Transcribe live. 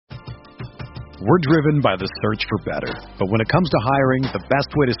We're driven by the search for better. But when it comes to hiring, the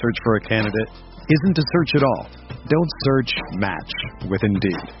best way to search for a candidate isn't to search at all. Don't search, match with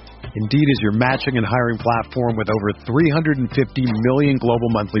Indeed. Indeed is your matching and hiring platform with over 350 million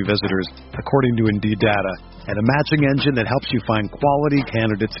global monthly visitors, according to Indeed data, and a matching engine that helps you find quality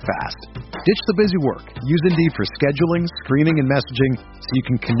candidates fast. Ditch the busy work. Use Indeed for scheduling, screening, and messaging so you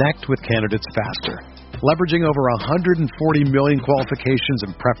can connect with candidates faster. Leveraging over 140 million qualifications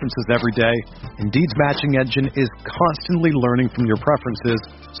and preferences every day, Indeed's matching engine is constantly learning from your preferences,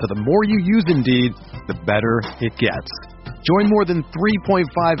 so the more you use Indeed, the better it gets. Join more than 3.5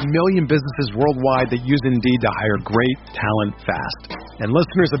 million businesses worldwide that use Indeed to hire great talent fast. And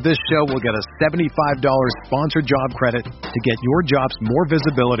listeners of this show will get a $75 sponsored job credit to get your jobs more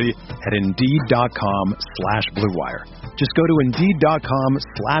visibility at Indeed.com/Blue Wire. Just go to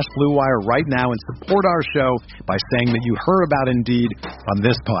Indeed.com/Blue Wire right now and support our show by saying that you heard about Indeed on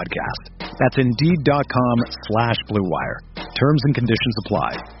this podcast. That's Indeed.com/Blue Wire. Terms and conditions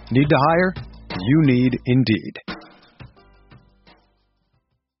apply. Need to hire? You need Indeed.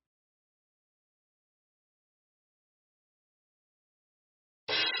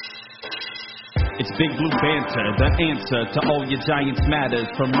 It's Big Blue Banter, the answer to all your Giants matters.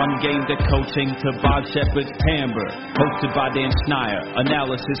 From run game to coaching to Bob Shepard's timbre. Hosted by Dan Schneier,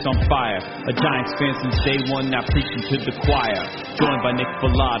 analysis on fire. A Giants fan since day one, now preaching to the choir. Joined by Nick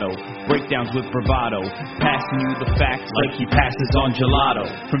Filato, breakdowns with bravado. Passing you the facts like he passes on gelato.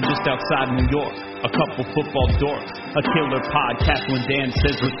 From just outside New York, a couple football dorks. A killer podcast when Dan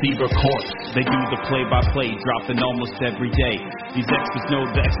says receiver corpse. They do the play-by-play, dropping almost every day. These experts know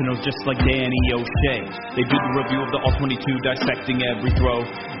the X and O's just like Danny O'Shea. They do the review of the All-22, dissecting every throw.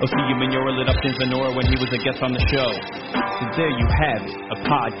 Osi Umenyiora lit up Dan Venora when he was a guest on the show. So there you have it, a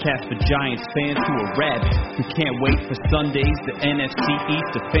podcast for Giants fans who are rabid, who can't wait for Sundays, the NFC East,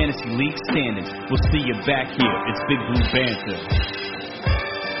 the Fantasy League standings. We'll see you back here. It's Big Blue Banter.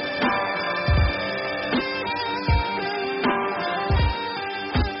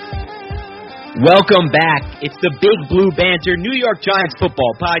 Welcome back. It's the Big Blue Banter New York Giants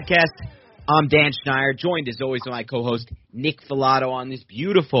football podcast. I'm Dan Schneier, joined as always by my co-host Nick Filato on this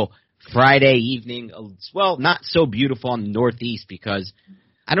beautiful Friday evening. Well, not so beautiful on the Northeast because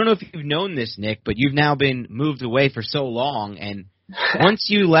I don't know if you've known this, Nick, but you've now been moved away for so long, and once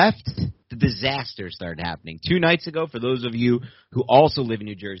you left, the disaster started happening. 2 nights ago, for those of you who also live in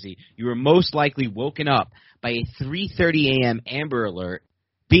New Jersey, you were most likely woken up by a 3:30 a.m. Amber Alert.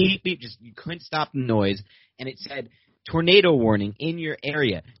 Beep, beep, just you couldn't stop the noise, and it said, tornado warning in your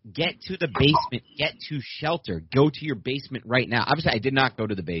area. Get to the basement. Get to shelter. Go to your basement right now. Obviously, I did not go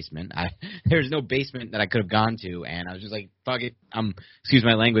to the basement. There's no basement that I could have gone to, and I was just like, fuck it. Excuse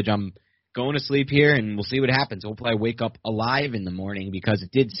my language, I'm going to sleep here, and we'll see what happens. Hopefully I wake up alive in the morning because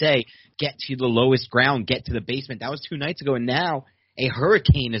it did say, get to the lowest ground. Get to the basement. That was 2 nights ago, and now a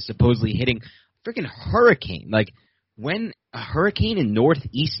hurricane is supposedly hitting. Freaking hurricane. Like, when a hurricane in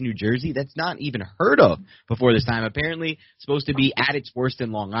northeast New Jersey, that's not even heard of before this time. Apparently, it's supposed to be at its worst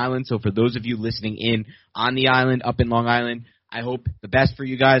in Long Island. So for those of you listening in on the island, up in Long Island, I hope the best for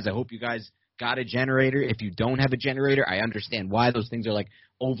you guys. I hope you guys got a generator. If you don't have a generator, I understand why. Those things are like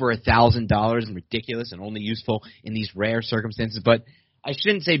over $1,000 and ridiculous and only useful in these rare circumstances. But I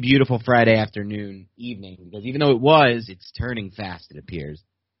shouldn't say beautiful Friday afternoon, evening, because even though it was, it's turning fast, it appears.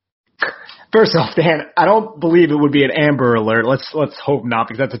 First off, Dan, I don't believe it would be an Amber Alert. Let's hope not,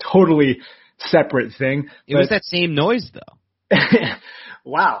 because that's a totally separate thing. It was that same noise, though.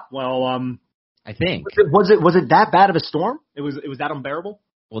 Wow. Well, I think was it that bad of a storm? It was that unbearable?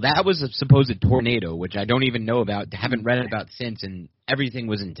 Well, that was a supposed tornado, which I don't even know about. Haven't read about since, and everything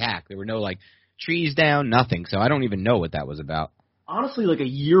was intact. There were no trees down, nothing. So I don't even know what that was about. Honestly, like a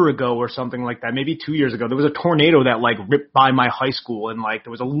year ago or something like that, maybe 2 years ago, there was a tornado that ripped by my high school, and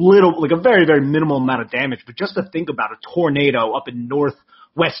there was a very, very minimal amount of damage. But just to think about a tornado up in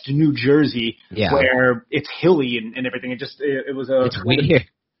northwest New Jersey, where it's hilly and everything, it's weird.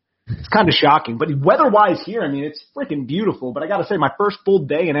 It's kind of shocking. But weather-wise here, I mean, it's freaking beautiful. But I got to say, my first full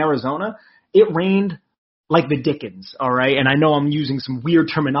day in Arizona, it rained like the Dickens, all right? And I know I'm using some weird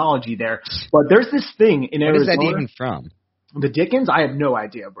terminology there, but there's this thing in Arizona. What is that even from? The Dickens? I have no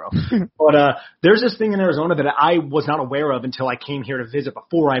idea, bro. But there's this thing in Arizona that I was not aware of until I came here to visit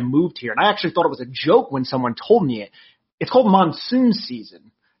before I moved here. And I actually thought it was a joke when someone told me it. It's called monsoon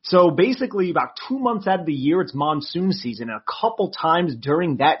season. So basically about 2 months out of the year, it's monsoon season. And a couple times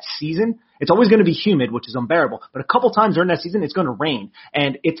during that season, it's always going to be humid, which is unbearable. But a couple times during that season, it's going to rain.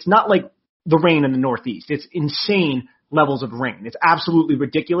 And it's not like the rain in the Northeast. It's insane levels of rain. It's absolutely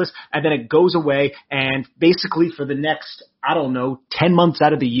ridiculous. And then it goes away. And basically for the next, 10 months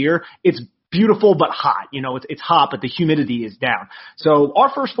out of the year, it's beautiful but hot. You know, it's hot, but the humidity is down. So our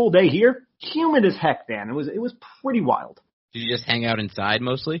first full day here, humid as heck, Dan. It was pretty wild. Did you just hang out inside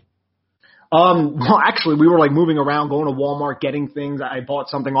mostly? Well, actually, we were like moving around, going to Walmart, getting things. I bought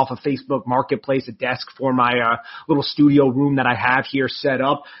something off of Facebook Marketplace, a desk for my little studio room that I have here set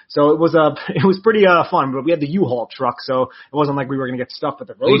up. So it was pretty fun. But we had the U-Haul truck, so it wasn't like we were going to get stuck at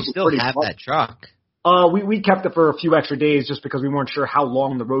the road. Oh, you still have that truck? We kept it for a few extra days just because we weren't sure how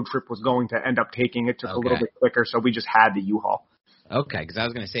long the road trip was going to end up taking. It took a little bit quicker, so we just had the U-Haul. Okay, because I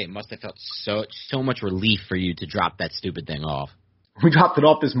was going to say it must have felt so much relief for you to drop that stupid thing off. We dropped it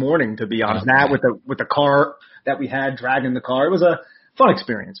off this morning, to be honest. That with the car that we had, dragging the car, it was a fun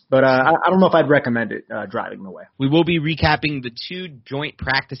experience. But I don't know if I'd recommend it driving away. We will be recapping the 2 joint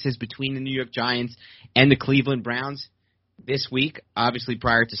practices between the New York Giants and the Cleveland Browns this week, obviously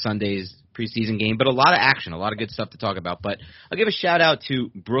prior to Sunday's preseason game. But a lot of action, a lot of good stuff to talk about. But I'll give a shout-out to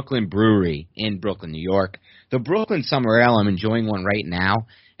Brooklyn Brewery in Brooklyn, New York. The Brooklyn Summer Ale, I'm enjoying one right now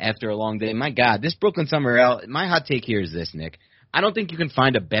after a long day. My God, this Brooklyn Summer Ale, my hot take here is this, Nick. I don't think you can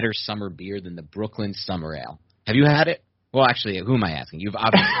find a better summer beer than the Brooklyn Summer Ale. Have you had it? Well, actually, who am I asking? You've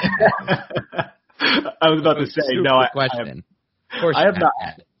obviously I was about to say, no, I have not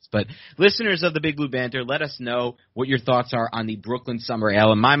had it. But listeners of the Big Blue Banter, let us know what your thoughts are on the Brooklyn Summer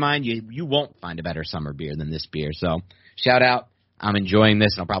Ale. In my mind, you won't find a better summer beer than this beer. So shout out. I'm enjoying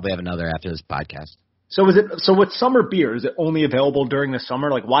this, and I'll probably have another after this podcast. So with summer beer, is it only available during the summer?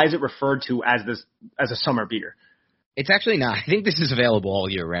 Like, why is it referred to as a summer beer? It's actually not. I think this is available all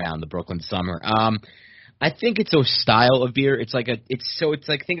year round, the Brooklyn Summer. I think it's a style of beer. It's like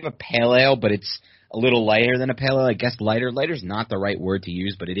think of a pale ale, but it's a little lighter than a pale ale. I guess lighter. Lighter's not the right word to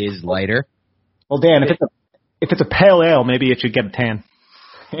use, but it is lighter. Well, Dan, if it's a pale ale, maybe it should get a tan.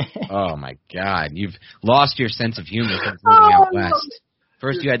 Oh my God, you've lost your sense of humor since moving out west.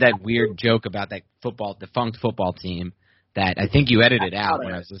 First, you had that weird joke about that defunct football team that I think you edited out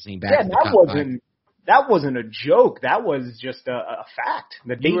when I was listening back. Yeah, that wasn't a joke. That was just a fact.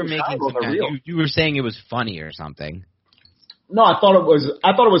 You were saying it was funny or something. No, I thought it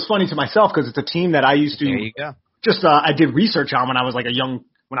was funny to myself because it's a team that I used to. There you go. I did research on when I was like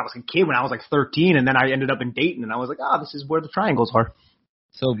when I was a kid, when I was like 13, and then I ended up in Dayton, and I was like, this is where the Triangles are.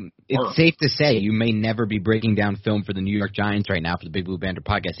 So it's safe to say you may never be breaking down film for the New York Giants right now for the Big Blue Banter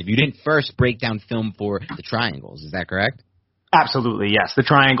podcast if you didn't first break down film for the Triangles. Is that correct? Absolutely, yes. The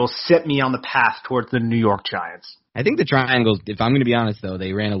Triangles set me on the path towards the New York Giants. I think the Triangles, if I'm going to be honest, though,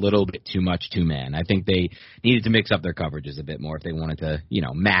 they ran a little bit too much two-man. I think they needed to mix up their coverages a bit more if they wanted to,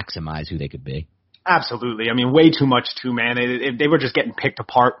 maximize who they could be. Absolutely. I mean, way too much two-man. They were just getting picked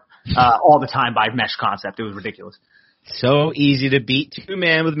apart all the time by mesh concept. It was ridiculous. So easy to beat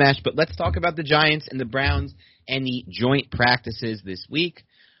two-man with mesh. But let's talk about the Giants and the Browns and the joint practices this week.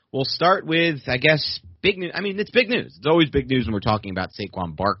 We'll start with, I guess, big news. I mean, it's big news. It's always big news when we're talking about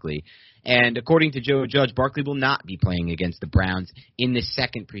Saquon Barkley. And according to Joe Judge, Barkley will not be playing against the Browns in this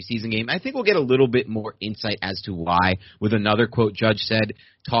second preseason game. I think we'll get a little bit more insight as to why with another quote Judge said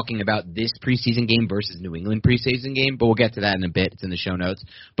talking about this preseason game versus New England preseason game, but we'll get to that in a bit. It's in the show notes.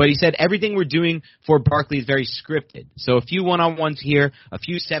 But he said everything we're doing for Barkley is very scripted. So a few one-on-ones here, a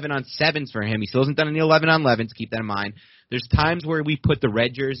few 7-on-7s for him. He still hasn't done any 11-on-11s. Keep that in mind. There's times where we put the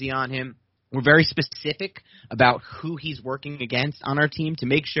red jersey on him. We're very specific about who he's working against on our team to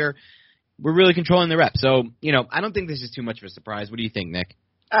make sure we're really controlling the rep. So, I don't think this is too much of a surprise. What do you think, Nick?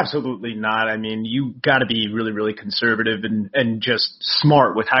 Absolutely not. I mean, you got to be really, really conservative and just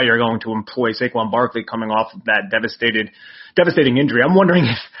smart with how you're going to employ Saquon Barkley coming off of that devastating injury.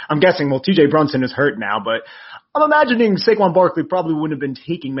 I'm guessing, TJ Brunson is hurt now, but I'm imagining Saquon Barkley probably wouldn't have been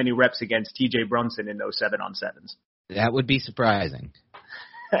taking many reps against TJ Brunson in those 7-on-7s. That would be surprising.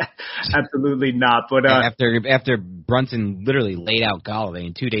 Absolutely not. But after Brunson literally laid out Golladay,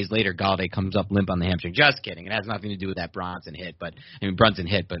 and 2 days later Golladay comes up limp on the hamstring. Just kidding. It has nothing to do with that Brunson hit. But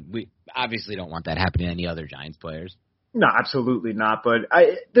we obviously don't want that happening to any other Giants players. No, absolutely not. But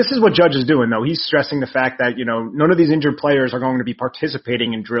this is what Judge is doing, though. He's stressing the fact that none of these injured players are going to be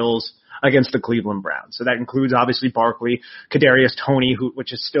participating in drills against the Cleveland Browns. So that includes obviously Barkley, Kadarius Toney,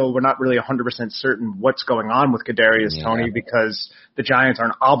 which is still, we're not really 100% certain what's going on with Kadarius Toney because the Giants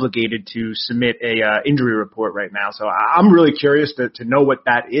aren't obligated to submit a injury report right now. So I'm really curious to know what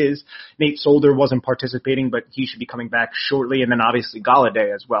that is. Nate Solder wasn't participating, but he should be coming back shortly, and then obviously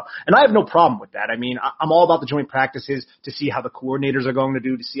Golladay as well. And I have no problem with that. I mean, I'm all about the joint practices to see how the coordinators are going to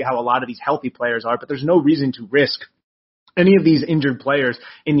do, to see how a lot of these healthy players are, but there's no reason to risk any of these injured players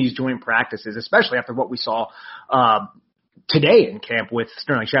in these joint practices, especially after what we saw today in camp with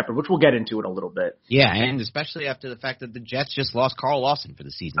Sterling Shepard, which we'll get into in a little bit. Yeah, and especially after the fact that the Jets just lost Carl Lawson for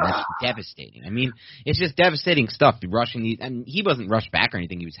the season. That's devastating. I mean, it's just devastating stuff. Rushing these, and he wasn't rushed back or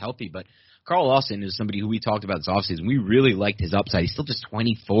anything. He was healthy, but Carl Lawson is somebody who we talked about this offseason. We really liked his upside. He's still just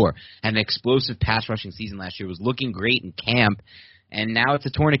 24. Had an explosive pass rushing season last year. Was looking great in camp, and now it's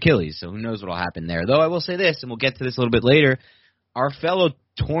a torn Achilles. So who knows what will happen there? Though I will say this, and we'll get to this a little bit later. Our fellow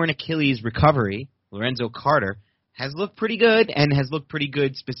torn Achilles recovery, Lorenzo Carter, has looked pretty good, and has looked pretty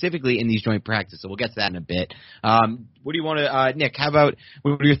good specifically in these joint practices. So we'll get to that in a bit. What do you want to, Nick,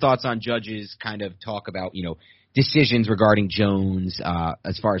 what are your thoughts on Judge's kind of talk about, decisions regarding Jones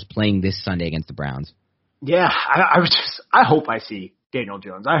as far as playing this Sunday against the Browns? Yeah, I hope I see Daniel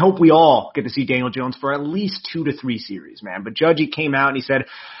Jones. I hope we all get to see Daniel Jones for at least 2 to 3 series, man. But Judge, he came out and he said,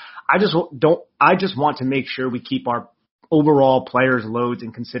 I just want to make sure we keep our overall players' loads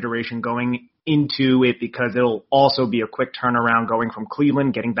in consideration going into it, because it'll also be a quick turnaround going from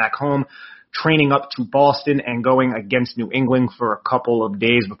Cleveland, getting back home, training up to Boston, and going against New England for a couple of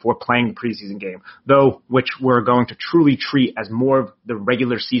days before playing the preseason game, though, which we're going to truly treat as more of the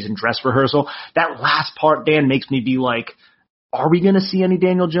regular season dress rehearsal. That last part, Dan, makes me be like, are we going to see any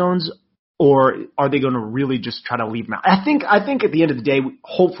Daniel Jones, or are they going to really just try to leave him out? I think at the end of the day,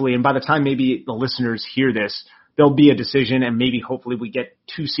 hopefully, and by the time maybe the listeners hear this, there'll be a decision, and maybe hopefully we get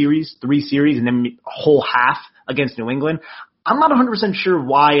 2 series, 3 series, and then a whole half against New England. I'm not 100% sure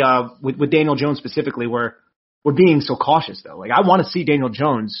why, with Daniel Jones specifically, we're being so cautious, though. Like, I want to see Daniel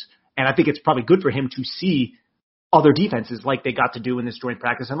Jones, and I think it's probably good for him to see other defenses like they got to do in this joint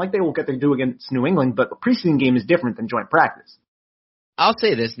practice, and like they will get to do against New England, but a preseason game is different than joint practice. I'll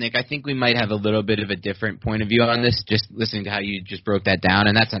say this, Nick. I think we might have a little bit of a different point of view on this, just listening to how you just broke that down.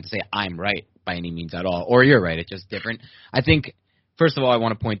 And that's not to say I'm right by any means at all, or you're right. It's just different. I think, first of all, I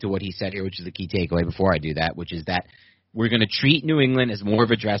want to point to what he said here, which is the key takeaway before I do that, which is that we're going to treat New England as more of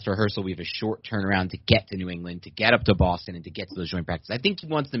a dress rehearsal. We have a short turnaround to get to New England, to get up to Boston, and to get to those joint practices. I think he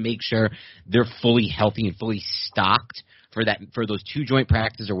wants to make sure they're fully healthy and fully stocked for those 2 joint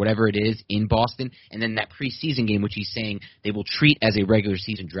practices or whatever it is in Boston, and then that preseason game, which he's saying they will treat as a regular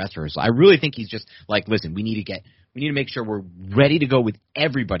season dress rehearsal. I really think he's just like, listen, we need to make sure we're ready to go with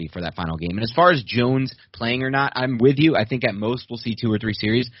everybody for that final game. And as far as Jones playing or not, I'm with you. I think at most we'll see 2 or 3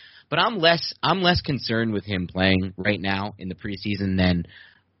 series, but I'm less concerned with him playing right now in the preseason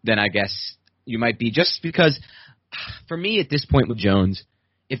than I guess you might be, just because for me at this point with Jones,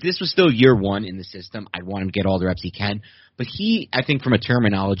 if this was still year 1 in the system, I'd want him to get all the reps he can. But I think from a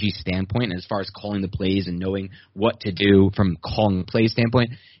terminology standpoint, as far as calling the plays and knowing what to do from calling the play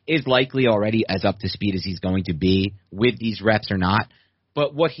standpoint, is likely already as up to speed as he's going to be with these reps or not.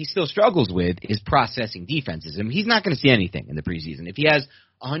 But what he still struggles with is processing defenses. And he's not going to see anything in the preseason. If he has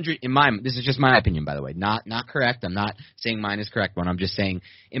 100, this is just my opinion, by the way, not correct. I'm not saying mine is correct, but I'm just saying,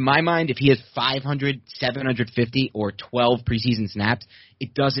 in my mind, if he has 500, 750, or 12 preseason snaps,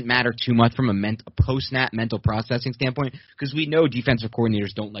 it doesn't matter too much from a post-snap mental processing standpoint, because we know defensive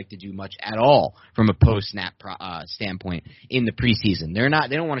coordinators don't like to do much at all from a post-snap standpoint in the preseason.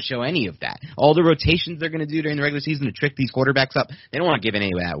 They don't want to show any of that. All the rotations they're going to do during the regular season to trick these quarterbacks up, they don't want to give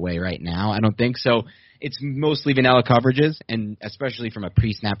any of that away right now, I don't think so. It's mostly vanilla coverages, and especially from a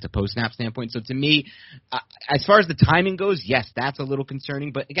pre-snap to post-snap standpoint. So to me, as far as the timing goes, yes, that's a little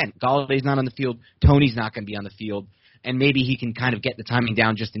concerning. But again, Galladay's not on the field. Tony's not going to be on the field. And maybe he can kind of get the timing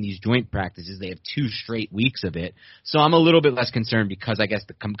down just in these joint practices. They have 2 straight weeks of it. So I'm a little bit less concerned because I guess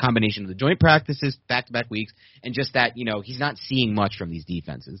the combination of the joint practices, back-to-back weeks, and just that, he's not seeing much from these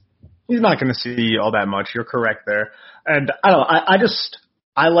defenses. He's not going to see all that much. You're correct there. And I don't know,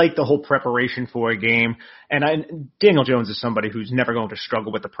 I like the whole preparation for a game, and Daniel Jones is somebody who's never going to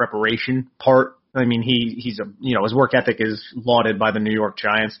struggle with the preparation part. I mean, he's his work ethic is lauded by the New York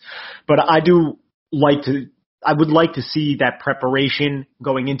Giants, but I would like to see that preparation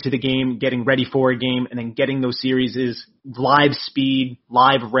going into the game, getting ready for a game, and then getting those series is live speed,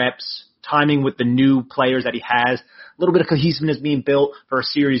 live reps, timing with the new players that he has. A little bit of cohesiveness being built for a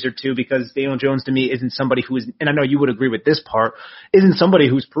series or 2, because Daniel Jones to me isn't somebody who is, and I know you would agree with this part, isn't somebody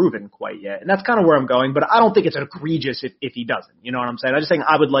who's proven quite yet. And that's kind of where I'm going, but I don't think it's egregious if he doesn't. You know what I'm saying? I'm just saying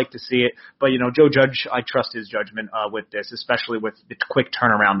I would like to see it, but Joe Judge, I trust his judgment with this, especially with the quick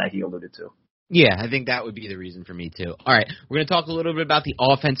turnaround that he alluded to. Yeah, I think that would be the reason for me, too. All right, we're going to talk a little bit about the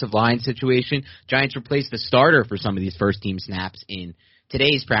offensive line situation. Giants replaced the starter for some of these first-team snaps in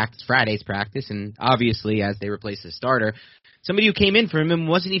today's practice, Friday's practice, and obviously as they replaced the starter, somebody who came in for him and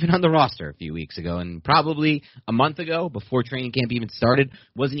wasn't even on the roster a few weeks ago, and probably a month ago, before training camp even started,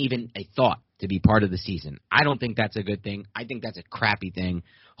 wasn't even a thought to be part of the season. I don't think that's a good thing. I think that's a crappy thing.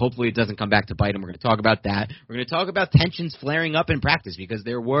 Hopefully it doesn't come back to bite him. We're going to talk about that. We're going to talk about tensions flaring up in practice because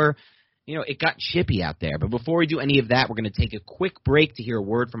there were, it got chippy out there. But before we do any of that, we're going to take a quick break to hear a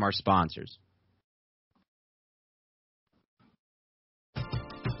word from our sponsors.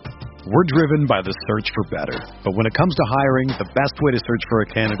 We're driven by the search for better. But when it comes to hiring, the best way to search for a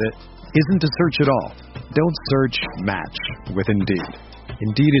candidate isn't to search at all. Don't search, match with Indeed.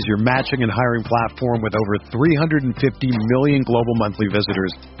 Indeed is your matching and hiring platform with over 350 million global monthly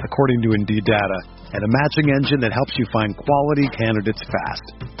visitors, according to Indeed data, and a matching engine that helps you find quality candidates fast.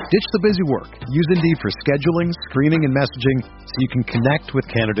 Ditch the busy work. Use Indeed for scheduling, screening, and messaging so you can connect with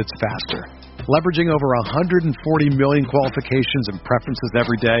candidates faster. Leveraging over 140 million qualifications and preferences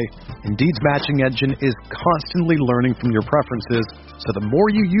every day, Indeed's matching engine is constantly learning from your preferences, so the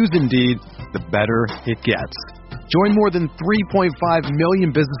more you use Indeed, the better it gets. Join more than 3.5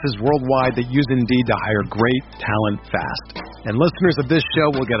 million businesses worldwide that use Indeed to hire great talent fast. And listeners of this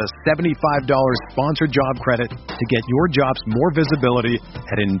show will get a $75 sponsored job credit to get your jobs more visibility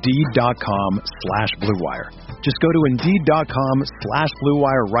at Indeed.com/BlueWire. Just go to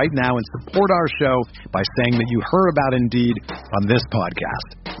Indeed.com/BlueWire right now and support our show by saying that you heard about Indeed on this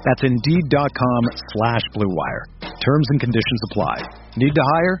podcast. That's Indeed.com/BlueWire. Terms and conditions apply. Need to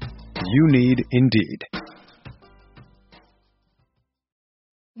hire? You need Indeed.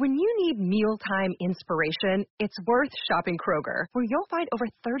 When you need mealtime inspiration, it's worth shopping Kroger, where you'll find over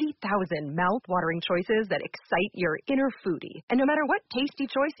 30,000 mouth-watering choices that excite your inner foodie. And no matter what tasty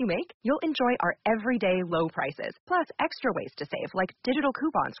choice you make, you'll enjoy our everyday low prices, plus extra ways to save, like digital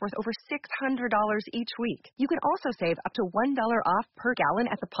coupons worth over $600 each week. You can also save up to $1 off per gallon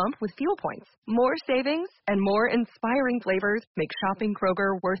at the pump with fuel points. More savings and more inspiring flavors make shopping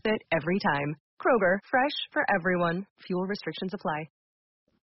Kroger worth it every time. Kroger, fresh for everyone. Fuel restrictions apply.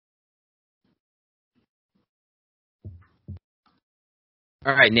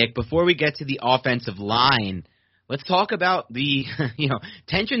 All right, Nick, before we get to the offensive line, let's talk about the,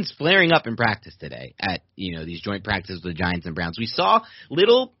 tensions flaring up in practice today at, these joint practices with the Giants and Browns. We saw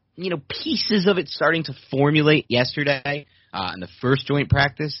little, pieces of it starting to formulate yesterday in the first joint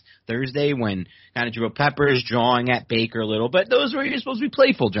practice Thursday when kind of Jabril Peppers drawing at Baker a little, but those were supposed to be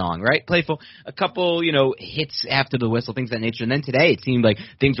playful drawing, right? Playful, a couple, hits after the whistle, things of that nature. And then today it seemed like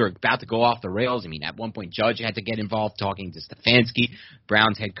things were about to go off the rails. I mean, at one point Judge had to get involved talking to Stefanski,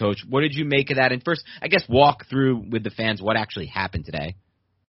 Browns head coach. What did you make of that? And first, I guess walk through with the fans what actually happened today.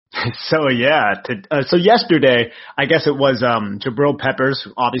 So yesterday, I guess it was Jabril Peppers.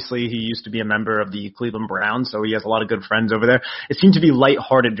 Obviously, he used to be a member of the Cleveland Browns, so he has a lot of good friends over there. It seemed to be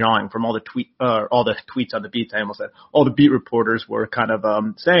lighthearted drawing from all the tweets on the beats. I almost said all the beat reporters were kind of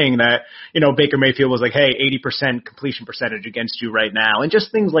saying that Baker Mayfield was like, hey, 80% completion percentage against you right now, and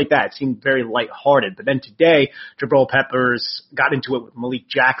just things like that. It seemed very lighthearted. But then today, Jabril Peppers got into it with Malik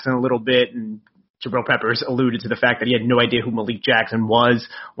Jackson a little bit, and Jabril Peppers alluded to the fact that he had no idea who Malik Jackson was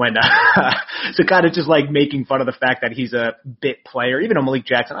when, so kind of just like making fun of the fact that he's a bit player. Even though Malik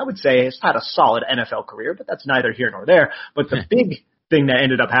Jackson, I would say, has had a solid NFL career, but that's neither here nor there. But the big thing that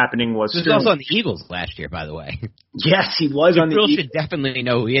ended up happening was he was also on the Eagles last year, by the way. Yes, he was on the Eagles. Jabril should definitely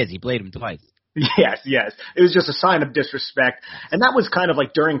know who he is. He played him twice. Yes. It was just a sign of disrespect. And that was kind of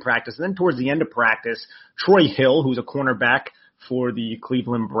like during practice. And then towards the end of practice, Troy Hill, who's a cornerback for the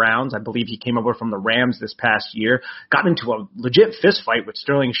Cleveland Browns, I believe he came over from the Rams this past year, got into a legit fist fight with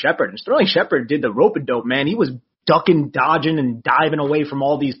Sterling Shepard. And Sterling Shepard did the rope-a-dope, man. He was ducking, dodging, and diving away from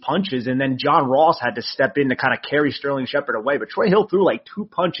all these punches. And then John Ross had to step in to kind of carry Sterling Shepard away. But Troy Hill threw like 2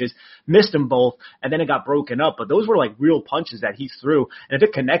 punches, missed them both, and then it got broken up. But those were like real punches that he threw. And if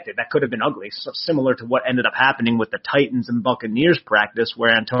it connected, that could have been ugly. So similar to what ended up happening with the Titans and Buccaneers practice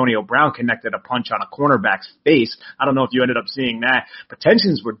where Antonio Brown connected a punch on a cornerback's face. I don't know if you ended up seeing that. But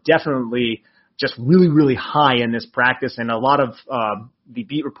tensions were definitely just really, really high in this practice. And a lot of the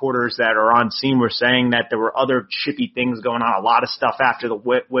beat reporters that are on scene were saying that there were other chippy things going on, a lot of stuff after the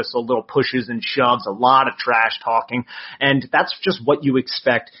whistle, little pushes and shoves, a lot of trash talking. And that's just what you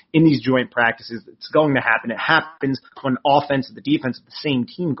expect in these joint practices. It's going to happen. It happens when offense and the defense of the same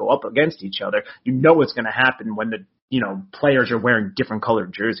team go up against each other. You know it's going to happen when the players are wearing different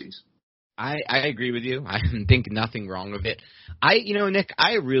colored jerseys. I agree with you. I think nothing wrong with it. Nick,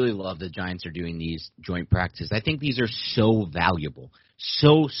 I really love the Giants are doing these joint practices. I think these are so valuable.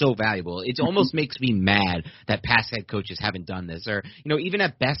 so valuable. It almost makes me mad that past head coaches haven't done this. Or, even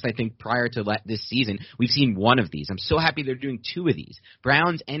at best, I think prior to this season, we've seen one of these. I'm so happy they're doing two of these.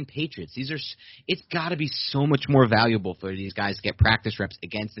 Browns and Patriots. It's got to be so much more valuable for these guys to get practice reps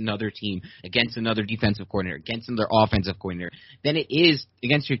against another team, against another defensive coordinator, against another offensive coordinator, than it is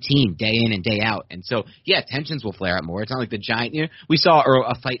against your team day in and day out. And so, yeah, tensions will flare up more. It's not like the Giants. We saw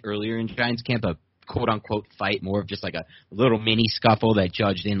a fight earlier in Giants camp, a quote-unquote fight, more of just like a little mini scuffle that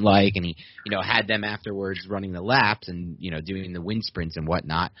Judge didn't like, and he, had them afterwards running the laps and, doing the wind sprints and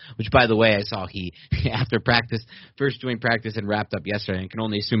whatnot, which, by the way, I saw he, after practice, first joined practice and wrapped up yesterday, and can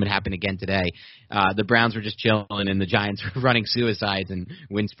only assume it happened again today. The Browns were just chilling, and the Giants were running suicides and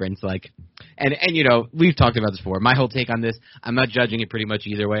wind sprints, and we've talked about this before. My whole take on this, I'm not judging it pretty much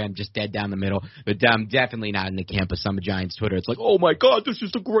either way. I'm just dead down the middle, but I'm definitely not in the camp of some Giants Twitter. It's like, oh my God, this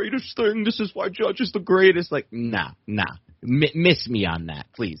is the greatest thing. This is why Judge is the greatest. Nah. Miss me on that,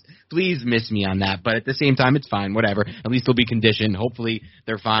 please. Please miss me on that. But at the same time, it's fine, whatever. At least they'll be conditioned. Hopefully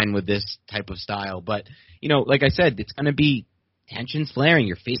they're fine with this type of style. But, like I said, it's going to be tensions flaring.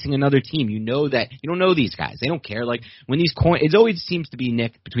 You're facing another team. You know that you don't know these guys. They don't care. When these it always seems to be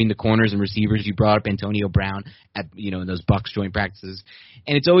Nick between the corners and receivers. You brought up Antonio Brown at in those Bucs joint practices,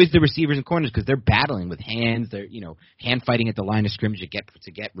 and it's always the receivers and corners because they're battling with hands. They're hand fighting at the line of scrimmage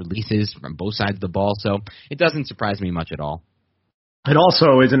to get releases from both sides of the ball. So it doesn't surprise me much at all. It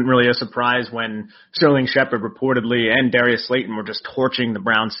also isn't really a surprise when Sterling Shepard reportedly and Darius Slayton were just torching the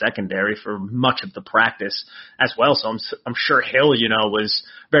Browns secondary for much of the practice as well. So I'm sure Hill, was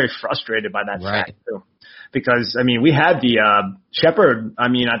very frustrated by that fact too. Because, we had the Shepard. I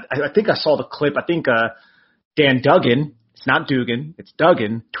think I saw the clip. I think Dan Duggan, it's not Dugan, it's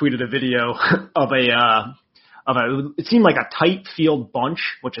Duggan, tweeted a video of it seemed like a tight field bunch,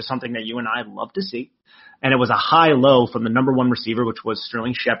 which is something that you and I love to see. And it was a high-low from the number one receiver, which was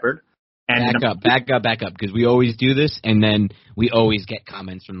Sterling Shepard. And back up, because we always do this, and then we always get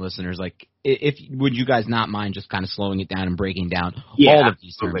comments from listeners like, would you guys not mind just kind of slowing it down and breaking down all of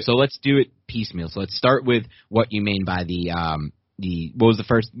these terms? So let's do it piecemeal. So let's start with what you mean by the what was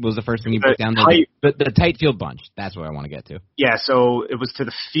the first thing you broke down? The tight field bunch. That's what I want to get to. Yeah, so it was to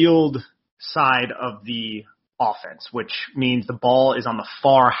the field side of the offense, which means the ball is on the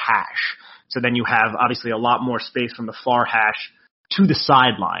far hash. So then you have obviously a lot more space from the far hash to the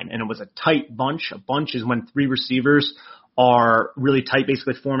sideline. And it was a tight bunch. A bunch is when three receivers are really tight,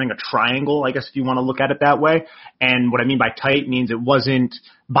 basically forming a triangle, I guess, if you want to look at it that way. And what I mean by tight means it wasn't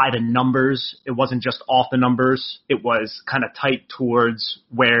by the numbers. It wasn't just off the numbers. It was kind of tight towards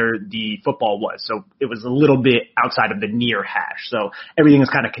where the football was. So it was a little bit outside of the near hash. So everything is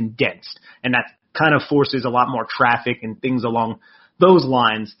kind of condensed. And that kind of forces a lot more traffic and things along those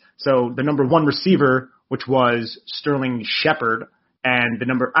lines. So the number one receiver, which was Sterling Shepard, and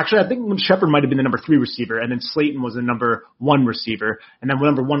I think Shepard might have been the number three receiver, and then Slayton was the number one receiver. And then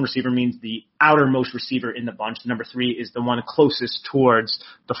number one receiver means the outermost receiver in the bunch. The number three is the one closest towards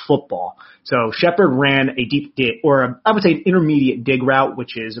the football. So Shepard ran a deep dig, or I would say an intermediate dig route,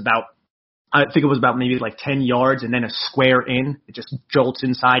 which is I think it was about maybe 10 yards and then a square in. It just jolts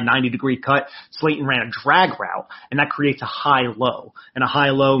inside, 90-degree cut. Slayton ran a drag route, and that creates a high-low. And a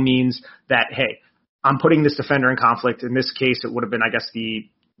high-low means that, hey, I'm putting this defender in conflict. In this case, it would have been, I guess, the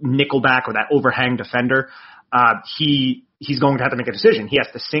nickelback or that overhang defender. He's going to have to make a decision. He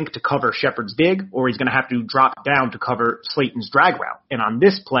has to sink to cover Shepard's dig, or he's going to have to drop down to cover Slayton's drag route. And on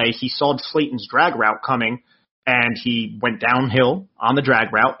this play, he saw Slayton's drag route coming, and he went downhill on the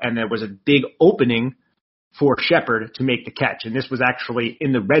drag route, and there was a big opening for Shepard to make the catch. And this was actually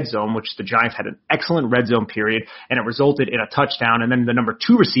in the red zone, which the Giants had an excellent red zone period, and it resulted in a touchdown. And then the number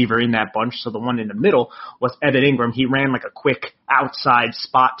two receiver in that bunch, so the one in the middle, was Evan Ingram. He ran a quick outside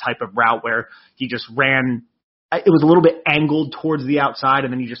spot type of route where he just ran. It was a little bit angled towards the outside,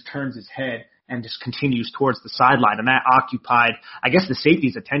 and then he just turns his head and just continues towards the sideline. And that occupied, I guess, the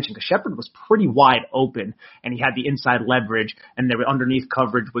safety's attention because Shepard was pretty wide open, and he had the inside leverage, and the underneath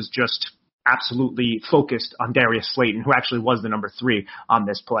coverage was just absolutely focused on Darius Slayton, who actually was the number three on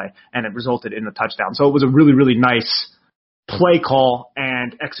this play, and it resulted in the touchdown. So it was a really, really nice play call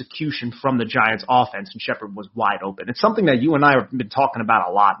and execution from the Giants offense, and Shepard was wide open. It's something that you and I have been talking about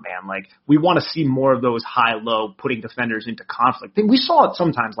a lot, man. We want to see more of those high-low, putting defenders into conflict. We saw it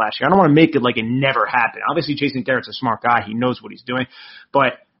sometimes last year. I don't want to make it like it never happened. Obviously, Jason Garrett's a smart guy. He knows what he's doing.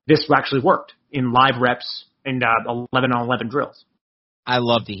 But this actually worked in live reps and 11-on-11 drills. I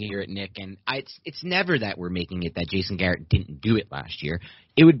love to hear it, Nick. And it's never that we're making it that Jason Garrett didn't do it last year.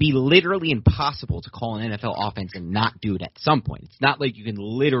 It would be literally impossible to call an NFL offense and not do it at some point. It's not like you can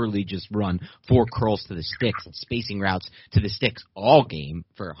literally just run 4 curls to the sticks and spacing routes to the sticks all game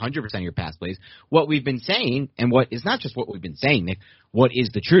for 100% of your pass plays. What we've been saying, and what is not just what we've been saying, Nick, what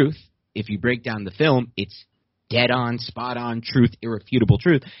is the truth? If you break down the film, it's dead on, spot on, truth, irrefutable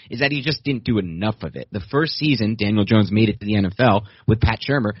truth, is that he just didn't do enough of it. The first season Daniel Jones made it to the NFL with Pat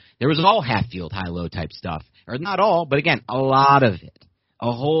Shurmur, there was all half-field, high-low type stuff. Or not all, but again, a lot of it.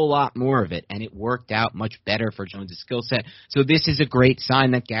 A whole lot more of it, and it worked out much better for Jones' skill set. So this is a great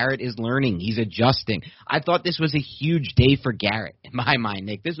sign that Garrett is learning. He's adjusting. I thought this was a huge day for Garrett, in my mind,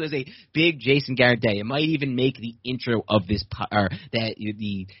 Nick. This was a big Jason Garrett day. It might even make the intro of this, or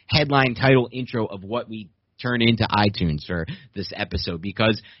the headline title intro of what we turn into iTunes for this episode,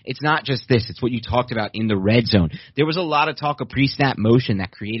 because it's not just this, it's what you talked about in the red zone. There was a lot of talk of pre-snap motion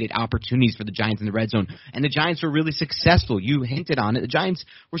that created opportunities for the Giants in the red zone, and the Giants were really successful. You hinted on it. The Giants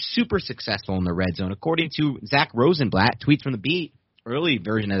were super successful in the red zone. According to Zach Rosenblatt, tweets from the beat, early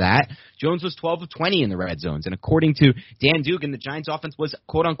version of that, Jones was 12 of 20 in the red zones. And according to Dan Dugan, the Giants offense was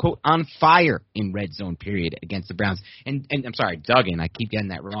quote-unquote on fire in red zone period against the Browns. And I'm sorry, Duggan, I keep getting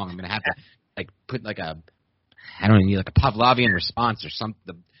that wrong. I'm going to have to put I don't need a Pavlovian response or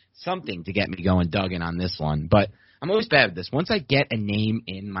something to get me going, Duggan, on this one. But I'm always bad at this. Once I get a name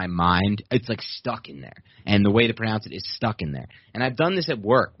in my mind, it's stuck in there. And the way to pronounce it is stuck in there. And I've done this at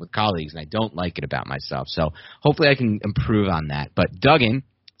work with colleagues, and I don't like it about myself. So hopefully I can improve on that. But Duggan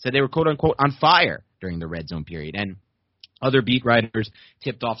said they were, quote-unquote, on fire during the red zone period. And other beat writers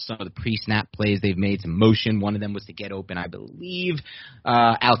tipped off some of the pre-snap plays they've made, some motion. One of them was to get open, I believe,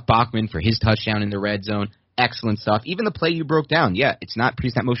 Alec Bachman for his touchdown in the red zone. Excellent stuff. Even the play you broke down, yeah, it's not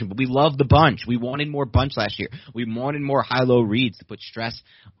pre-snap motion, but we love the bunch. We wanted more bunch last year. We wanted more high-low reads to put stress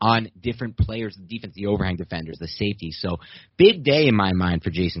on different players, the defense, the overhang defenders, the safeties. So big day in my mind for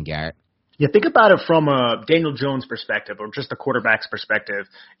Jason Garrett. Yeah, think about it from a Daniel Jones perspective or just a quarterback's perspective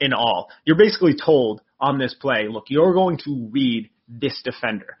in all. You're basically told on this play, look, you're going to read this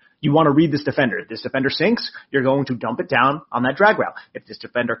defender. You want to read this defender. If this defender sinks, you're going to dump it down on that drag route. If this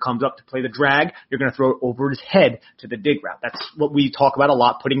defender comes up to play the drag, you're going to throw it over his head to the dig route. That's what we talk about a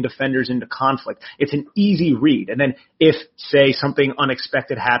lot, putting defenders into conflict. It's an easy read. And then if, say, something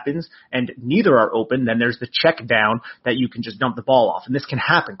unexpected happens and neither are open, then there's the check down that you can just dump the ball off. And this can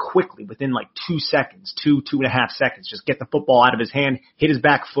happen quickly within 2 seconds, 2.5 seconds. Just get the football out of his hand, hit his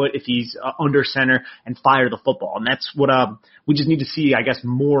back foot if he's under center, and fire the football. And that's what we just need to see, I guess,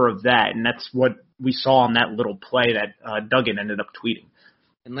 more of that. And that's what we saw on that little play that Duggan ended up tweeting.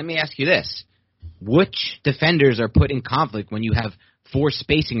 And let me ask you this. Which defenders are put in conflict when you have 4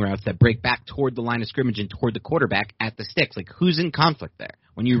 spacing routes that break back toward the line of scrimmage and toward the quarterback at the sticks? Who's in conflict there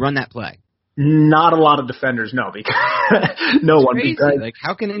when you run that play? Not a lot of defenders, no, because no one. Crazy. Because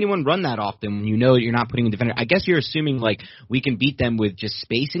how can anyone run that often when you know you're not putting a defender? I guess you're assuming we can beat them with just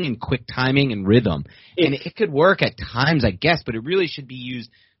spacing and quick timing and rhythm, and it could work at times, I guess, but it really should be used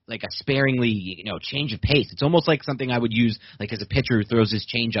a sparingly, change of pace. It's almost like something I would use as a pitcher who throws his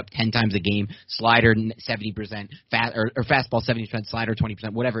change up 10 times a game, slider 70%, or fastball 70%, slider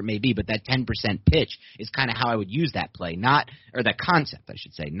 20%, whatever it may be. But that 10% pitch is kind of how I would use that play, or that concept, I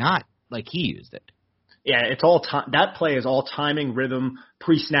should say, not like he used it. Yeah, it's all that play is all timing, rhythm,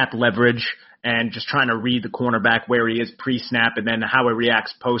 pre-snap leverage, and just trying to read the cornerback where he is pre-snap and then how he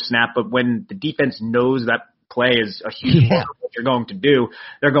reacts post-snap. But when the defense knows that play is a huge part of what you're going to do,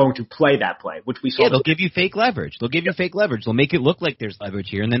 they're going to play that play, which we saw. Yeah, they'll give you fake leverage. They'll make it look like there's leverage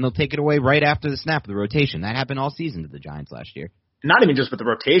here, and then they'll take it away right after the snap of the rotation. That happened all season to the Giants last year. Not even just with the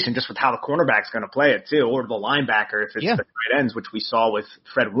rotation, just with how the cornerback's going to play it, too, or the linebacker if it's the tight ends, which we saw with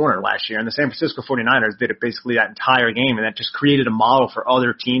Fred Warner last year. And the San Francisco 49ers did it basically that entire game, and that just created a model for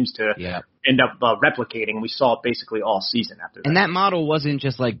other teams to end up replicating. We saw it basically all season after that. And that model wasn't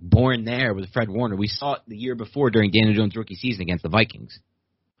just born there with Fred Warner. We saw it the year before during Daniel Jones' rookie season against the Vikings.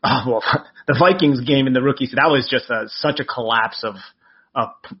 Oh, well, the Vikings game in the rookie season, that was just such a collapse of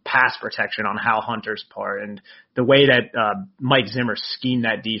pass protection on Hal Hunter's part, and the way that Mike Zimmer schemed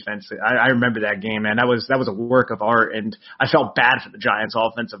that defense. I remember that game, man. That was a work of art, and I felt bad for the Giants'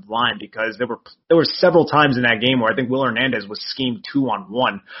 offensive line because there were several times in that game where I think Will Hernandez was schemed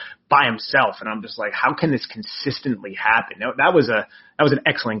 2-on-1 by himself, and I'm just like, how can this consistently happen? That was an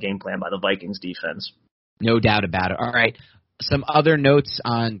excellent game plan by the Vikings defense. No doubt about it. All right, some other notes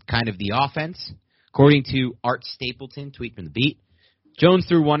on kind of the offense. According to Art Stapleton, tweet from the beat, Jones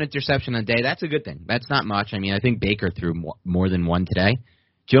threw 1 interception a day. That's a good thing. That's not much. I mean, I think Baker threw more than 1 today.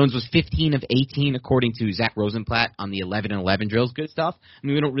 Jones was 15 of 18, according to Zach Rosenblatt, on the 11-11 drills. Good stuff. I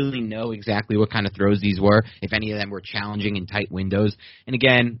mean, we don't really know exactly what kind of throws these were, if any of them were challenging in tight windows. And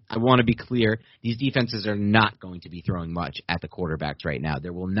again, I want to be clear, these defenses are not going to be throwing much at the quarterbacks right now.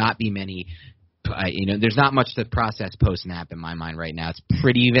 There will not be many, there's not much to process post-snap in my mind right now. It's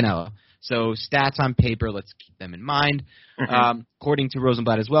pretty vanilla. So stats on paper, let's keep them in mind. According to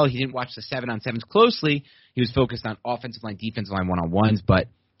Rosenblatt as well, he didn't watch the 7-on-7s closely. He was focused on offensive line, defensive line, one-on-ones, but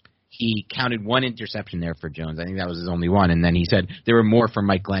he counted one interception there for Jones. I think that was his only one. And then he said there were more for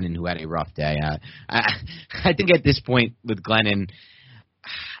Mike Glennon, who had a rough day. I think at this point with Glennon,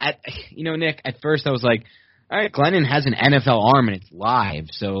 Nick, at first I was like, all right, Glennon has an NFL arm and it's live,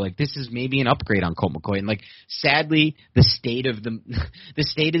 so this is maybe an upgrade on Colt McCoy. And sadly, the state of the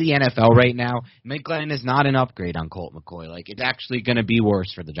NFL right now, Mike Glennon is not an upgrade on Colt McCoy. It's actually going to be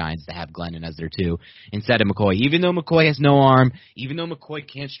worse for the Giants to have Glennon as their 2 instead of McCoy. Even though McCoy has no arm, even though McCoy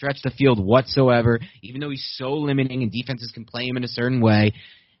can't stretch the field whatsoever, even though he's so limiting and defenses can play him in a certain way,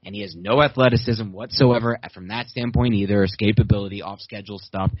 and he has no athleticism whatsoever from that standpoint either, escapability, off-schedule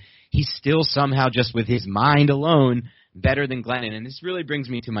stuff. He's still somehow, just with his mind alone, better than Glennon. And this really brings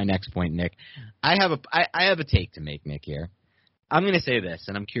me to my next point, Nick. I have a take to make, Nick, here. I'm going to say this,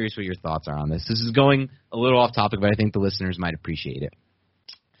 and I'm curious what your thoughts are on this. This is going a little off topic, but I think the listeners might appreciate it.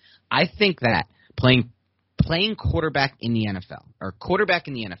 I think that playing quarterback in the NFL, or quarterback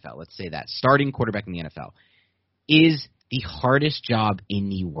in the NFL, let's say that, starting quarterback in the NFL, is the hardest job in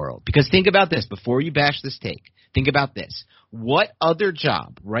the world. Because think about this, before you bash this take, think about this. What other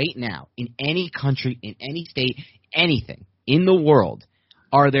job right now in any country, in any state, anything in the world,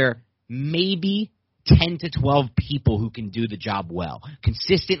 are there maybe 10 to 12 people who can do the job well,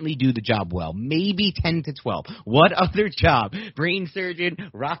 consistently do the job well, maybe 10 to 12. What other job? Brain surgeon,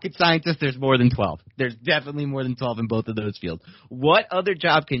 rocket scientist, there's more than 12. There's definitely more than 12 in both of those fields. What other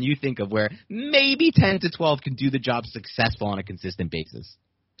job can you think of where maybe 10 to 12 can do the job successful on a consistent basis?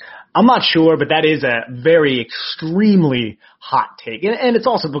 I'm not sure, but that is a very extremely hot take. And it's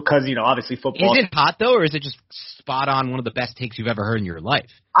also because, obviously football. Is it hot, though, or is it just spot on, one of the best takes you've ever heard in your life?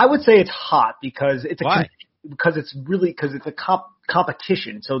 I would say it's hot because it's Why? Because it's a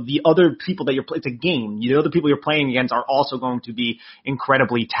competition. So the other people that it's a game. The other people you're playing against are also going to be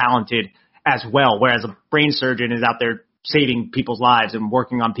incredibly talented as well, whereas a brain surgeon is out there saving people's lives and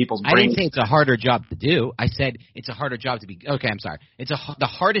working on people's brains. I didn't say it's a harder job to do. I said it's a harder job to be – okay, I'm sorry. The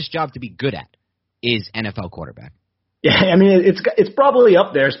hardest job to be good at is NFL quarterback. Yeah, I mean, it's probably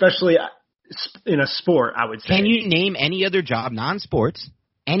up there, especially in a sport, I would say. Can you name any other job, non-sports,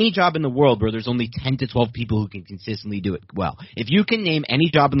 any job in the world where there's only 10 to 12 people who can consistently do it well? If you can name any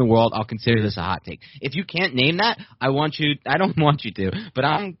job in the world, I'll consider this a hot take. If you can't name that, I don't want you to, but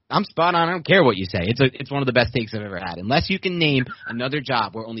I'm spot on. I don't care what you say. It's one of the best takes I've ever had. Unless you can name another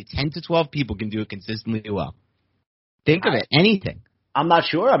job where only 10 to 12 people can do it consistently well. Think of it. Anything. I'm not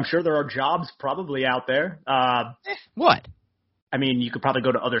sure. I'm sure there are jobs probably out there. What? I mean, you could probably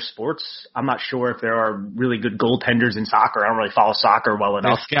go to other sports. I'm not sure if there are really good goaltenders in soccer. I don't really follow soccer well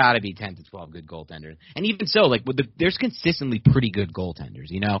enough. There's got to be 10 to 12 good goaltenders. And even so, there's consistently pretty good goaltenders,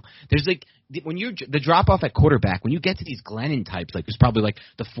 There's when the drop-off at quarterback, when you get to these Glennon types, there's probably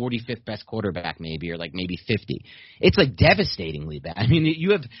the 45th best quarterback maybe, or maybe 50. It's devastatingly bad. I mean,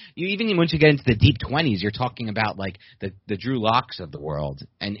 even once you get into the deep 20s, you're talking about the Drew Locks of the world.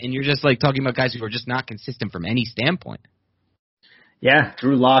 And you're just talking about guys who are just not consistent from any standpoint. Yeah,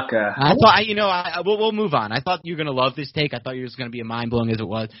 Drew Lock. I thought, we'll move on. I thought you were going to love this take. I thought you were just going to be as mind-blowing as it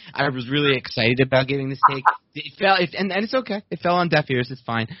was. I was really excited about giving this take. It fell, and it's okay. It fell on deaf ears. It's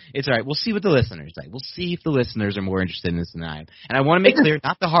fine. It's all right. We'll see what the listeners say. We'll see if the listeners are more interested in this than I am. And I want to make clear,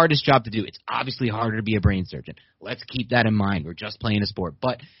 not the hardest job to do. It's obviously harder to be a brain surgeon. Let's keep that in mind. We're just playing a sport.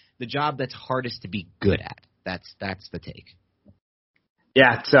 But the job that's hardest to be good at, that's the take.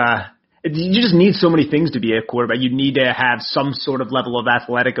 Yeah, you just need so many things to be a quarterback. You need to have some sort of level of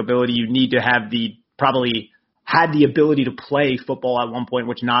athletic ability. You need to have probably had the ability to play football at one point,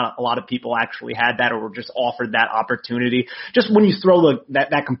 which not a lot of people actually had that or were just offered that opportunity. Just when you throw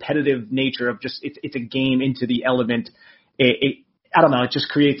that competitive nature of just it's a game into the element, I don't know, it just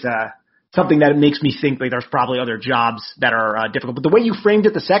creates something that makes me think there's probably other jobs that are difficult. But the way you framed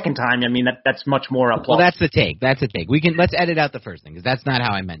it the second time, I mean, that's much more applause. Well, that's the take. Let's edit out the first thing because that's not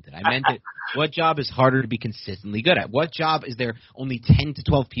how I meant it. I meant it. What job is harder to be consistently good at? What job is there only 10 to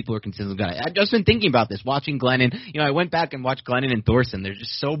 12 people who are consistently good at? I've just been thinking about this, watching Glennon. I went back and watched Glennon and Thorson. They're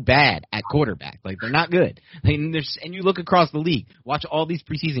just so bad at quarterback. They're not good. And you look across the league, watch all these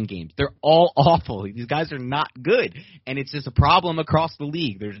preseason games. They're all awful. These guys are not good. And it's just a problem across the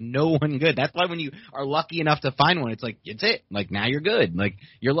league. There's no one good. That's why when you are lucky enough to find one, it's like, it's it. Like, now you're good. Like,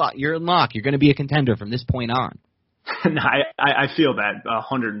 you're in luck. You're going to be a contender from this point on. No, I feel that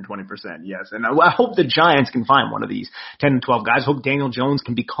 120%, yes. And I hope the Giants can find one of these 10 to 12 guys. I hope Daniel Jones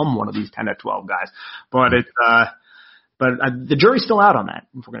can become one of these 10 to 12 guys. But the jury's still out on that,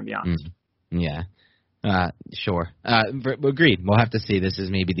 if we're going to be honest. Yeah. Sure. Agreed. We'll have to see. This is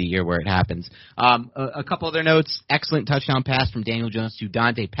maybe the year where it happens. A couple other notes. Excellent touchdown pass from Daniel Jones to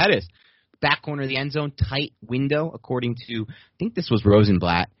Dante Pettis. Back corner of the end zone, tight window, according to, I think this was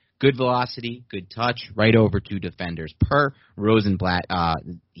Rosenblatt. Good velocity, good touch, right over to defenders per Rosenblatt.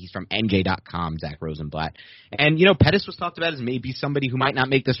 He's from NJ.com, Zach Rosenblatt. And, Pettis was talked about as maybe somebody who might not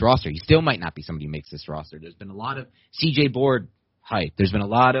make this roster. He still might not be somebody who makes this roster. There's been a lot of C.J. Board hype. There's been a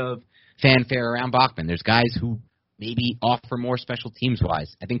lot of fanfare around Bachman. There's guys who maybe offer more special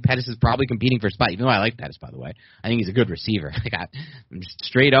teams-wise. I think Pettis is probably competing for a spot, even though I like Pettis, by the way. I think he's a good receiver. I'm just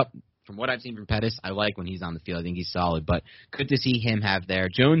straight up. From what I've seen from Pettis, I like when he's on the field. I think he's solid, but good to see him have there.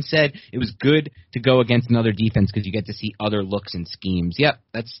 Jones said it was good to go against another defense because you get to see other looks and schemes. Yep,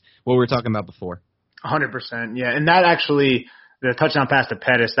 that's what we were talking about before. 100%, yeah. And that actually, the touchdown pass to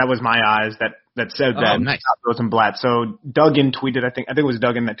Pettis, that was my eyes that said that. Oh, nice. Rosenblatt. So Duggan tweeted, I think it was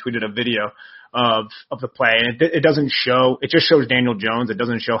Duggan that tweeted a video of the play, and it doesn't show, it just shows Daniel Jones. It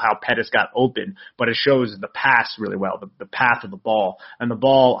doesn't show how Pettis got open, but it shows the pass really well, the path of the ball. And the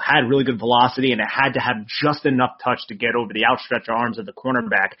ball had really good velocity, and it had to have just enough touch to get over the outstretched arms of the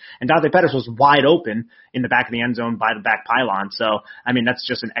cornerback. And Dante Pettis was wide open in the back of the end zone by the back pylon. So, I mean, that's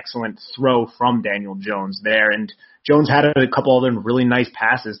just an excellent throw from Daniel Jones there. And Jones had a couple other really nice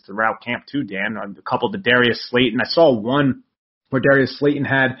passes throughout camp too, Dan. A couple to Darius Slayton. I saw one where Darius Slayton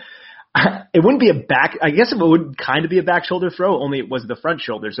had, it wouldn't be a back, I guess it would kind of be a back shoulder throw, only it was the front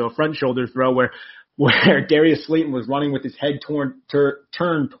shoulder. So a front shoulder throw where Darius Slayton was running with his head turned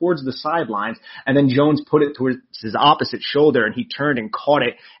towards the sidelines, and then Jones put it towards his opposite shoulder, and he turned and caught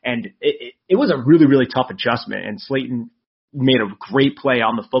it. And it was a really, really tough adjustment, and Slayton made a great play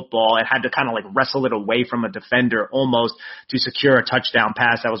on the football and had to kind of like wrestle it away from a defender almost to secure a touchdown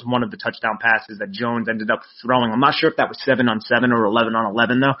pass. That was one of the touchdown passes that Jones ended up throwing. I'm not sure if that was 7-on-7 or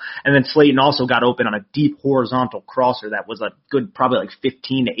 11-on-11 though. And then Slayton also got open on a deep horizontal crosser that was a good, probably like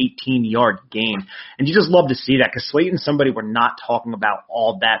 15 to 18 yard gain. And you just love to see that because Slayton's somebody we're not talking about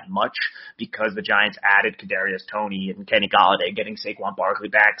all that much because the Giants added Kadarius Toney and Kenny Golladay, getting Saquon Barkley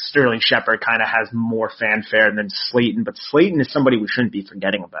back. Sterling Shepard kind of has more fanfare than Slayton, but Slayton is somebody we shouldn't be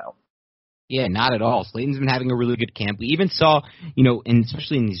forgetting about. Yeah, not at all. Slayton's been having a really good camp. We even saw, and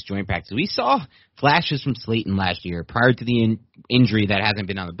especially in these joint practices, we saw flashes from Slayton last year prior to the injury that hasn't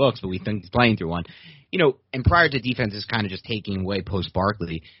been on the books, but we think he's playing through one. And prior to defenses kind of just taking away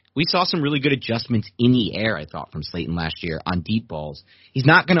post-Barkley, we saw some really good adjustments in the air, I thought, from Slayton last year on deep balls. He's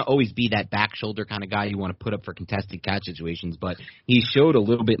not going to always be that back shoulder kind of guy you want to put up for contested catch situations, but he showed a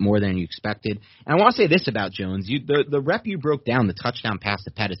little bit more than you expected. And I want to say this about Jones. The rep you broke down, the touchdown pass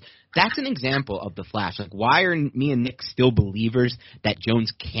to Pettis, that's an example of the flash. Like, why are me and Nick still believers that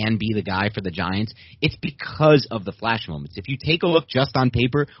Jones can be the guy for the Giants? It's because of the flash moments. If you take a look just on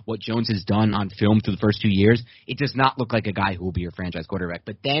paper, what Jones has done on film through the first 2 years, it does not look like a guy who will be your franchise quarterback.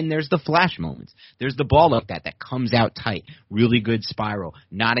 But then there's the flash moments. There's the ball like that comes out tight, really good spiral,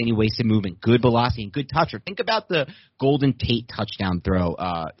 not any wasted movement, good velocity, and good touch. Or think about the Golden Tate touchdown throw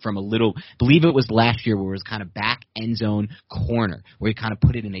from believe it was last year, where it was kind of back end zone corner, where he kind of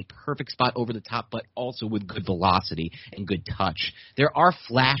put it in a perfect spot over the top, but also with good velocity and good touch. There are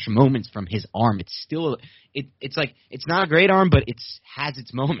flash moments from his arm. It's still it's like, it's not a great arm, but it has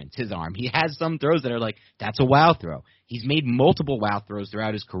its moments, his arm. He has some throws that are like, that's a wow throw. He's made multiple wow throws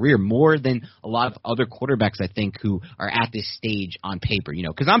throughout his career, more than a lot of other quarterbacks, I think, who are at this stage on paper.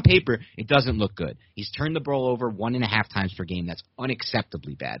 Because on paper, it doesn't look good. He's turned the ball over 1.5 times per game. That's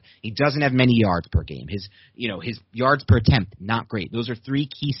unacceptably bad. He doesn't have many yards per game. His yards per attempt, not great. Those are 3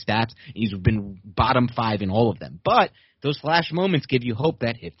 key stats. He's been bottom 5 in all of them. But those flash moments give you hope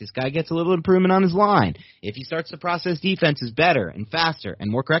that if this guy gets a little improvement on his line, if he starts to process defenses better and faster and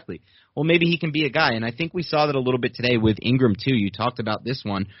more correctly, well, maybe he can be a guy. And I think we saw that a little bit today with Ingram, too. You talked about this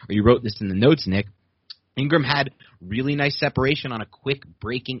one, or you wrote this in the notes, Nick. Ingram had really nice separation on a quick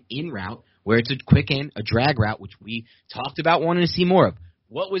breaking in route, where it's a quick in, a drag route, which we talked about wanting to see more of.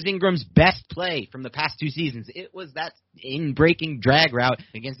 What was Ingram's best play from the past 2 seasons? It was that in-breaking drag route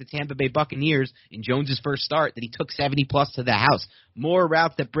against the Tampa Bay Buccaneers in Jones' first start that he took 70-plus to the house. More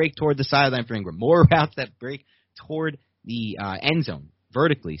routes that break toward the sideline for Ingram. More routes that break toward the end zone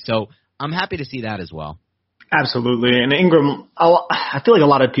vertically. So I'm happy to see that as well. Absolutely. And Ingram, I feel like a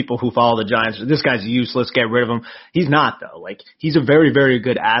lot of people who follow the Giants, this guy's useless, get rid of him. He's not, though. Like, he's a very, very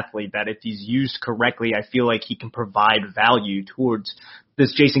good athlete that if he's used correctly, I feel like he can provide value towards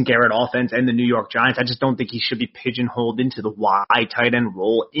this Jason Garrett offense and the New York Giants. I just don't think he should be pigeonholed into the wide tight end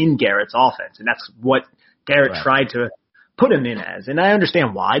role in Garrett's offense. And that's what Garrett tried to put him in as. And I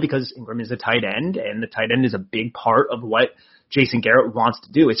understand why, because Ingram is a tight end, and the tight end is a big part of what Jason Garrett wants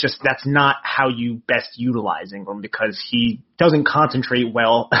to do. It's just that's not how you best utilize Ingram, because he doesn't concentrate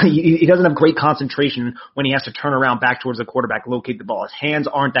well. He doesn't have great concentration when he has to turn around back towards the quarterback, locate the ball. His hands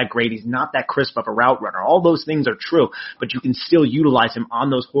aren't that great. He's not that crisp of a route runner. All those things are true, but you can still utilize him on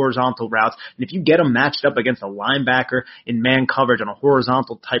those horizontal routes. And if you get him matched up against a linebacker in man coverage on a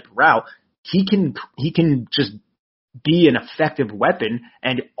horizontal type route, he can just be an effective weapon,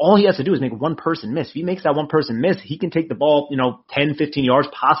 and all he has to do is make one person miss. If he makes that one person miss, he can take the ball, 10, 15 yards,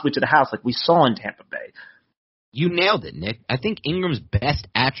 possibly to the house, like we saw in Tampa Bay. You nailed it, Nick. I think Ingram's best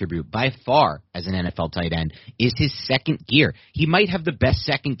attribute by far as an NFL tight end is his second gear. He might have the best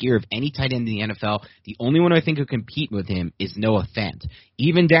second gear of any tight end in the NFL. The only one I think who compete with him is Noah Fant.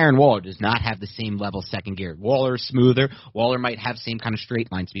 Even Darren Waller does not have the same level second gear. Waller is smoother. Waller might have same kind of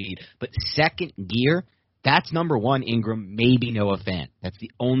straight line speed. But second gear, that's number one, Ingram, maybe Noah Fant. That's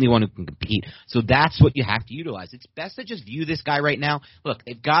the only one who can compete. So that's what you have to utilize. It's best to just view this guy right now. Look,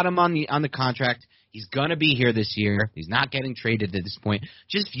 they've got him on the contract. He's going to be here this year. He's not getting traded at this point.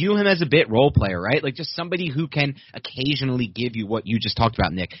 Just view him as a bit role player, right? Like just somebody who can occasionally give you what you just talked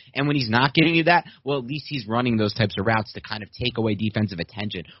about, Nick. And when he's not giving you that, well, at least he's running those types of routes to kind of take away defensive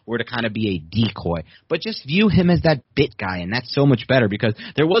attention or to kind of be a decoy. But just view him as that bit guy, and that's so much better, because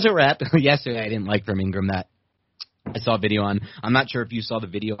there was a rep yesterday I didn't like from Ingram that I saw a video on. I'm not sure if you saw the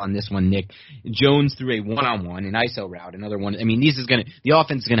video on this one, Nick. Jones threw a one-on-one, an ISO route, another one. I mean, the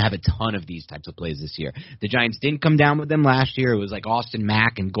offense is going to have a ton of these types of plays this year. The Giants didn't come down with them last year. It was like Austin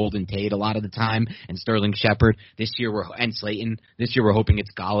Mack and Golden Tate a lot of the time, and Sterling Shepard. And Slayton. This year we're hoping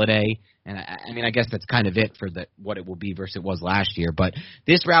it's Galladay. And I guess that's kind of it for what it will be versus it was last year. But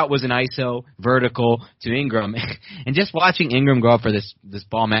this route was an ISO vertical to Ingram, and just watching Ingram go up for this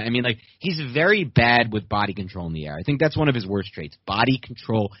ball, man. I mean, like, he's very bad with body control in the air. I think that's one of his worst traits: body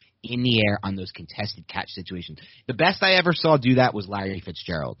control in the air on those contested catch situations. The best I ever saw do that was Larry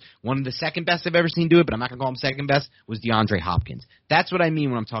Fitzgerald. One of the second best I've ever seen do it, but I'm not going to call him second best, was DeAndre Hopkins. That's what I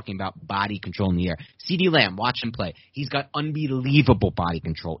mean when I'm talking about body control in the air. CeeDee Lamb, watch him play. He's got unbelievable body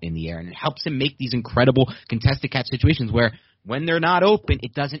control in the air, and it helps him make these incredible contested catch situations where when they're not open,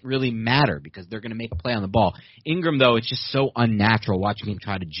 it doesn't really matter because they're going to make a play on the ball. Ingram, though, it's just so unnatural watching him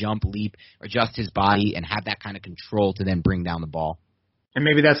try to jump, leap, adjust his body, and have that kind of control to then bring down the ball. And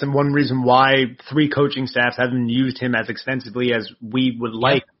maybe that's one reason why 3 coaching staffs haven't used him as extensively as we would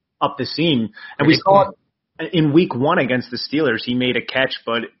like up the seam. And we saw it in week 1 against the Steelers. He made a catch,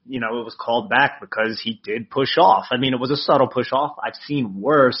 but, it was called back because he did push off. I mean, it was a subtle push off. I've seen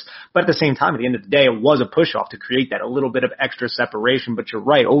worse. But at the same time, at the end of the day, it was a push off to create that a little bit of extra separation. But you're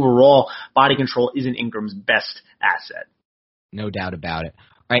right. Overall, body control isn't Ingram's best asset. No doubt about it.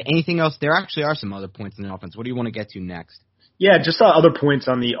 All right, anything else? There actually are some other points in the offense. What do you want to get to next? Yeah, just other points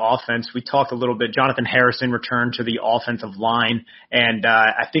on the offense. We talked a little bit. Jonathan Harrison returned to the offensive line, and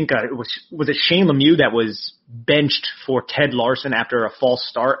I think it was Shane Lemieux that was benched for Ted Larson after a false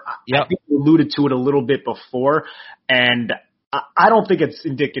start. Yep. I think we alluded to it a little bit before, and I don't think it's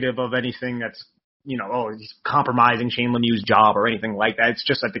indicative of anything that's, he's compromising Shane Lemieux's job or anything like that. It's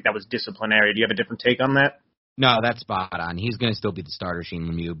just I think that was disciplinary. Do you have a different take on that? No, that's spot on. He's going to still be the starter, Shane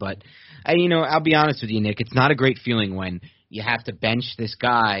Lemieux. But, I'll be honest with you, Nick. It's not a great feeling when you have to bench this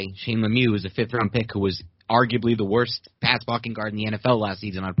guy, Shane Lemieux, who's a 5th-round pick who was arguably the worst pass-blocking guard in the NFL last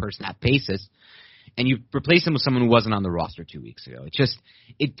season on a per-snap basis, and you replace him with someone who wasn't on the roster 2 weeks ago.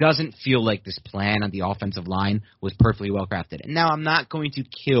 It doesn't feel like this plan on the offensive line was perfectly well-crafted. And now I'm not going to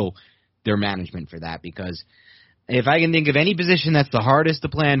kill their management for that, because if I can think of any position that's the hardest to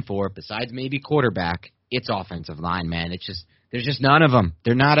plan for, besides maybe quarterback, it's offensive line, man. There's just none of them.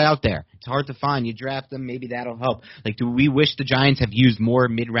 They're not out there. It's hard to find. You draft them, maybe that'll help. Like, do we wish the Giants have used more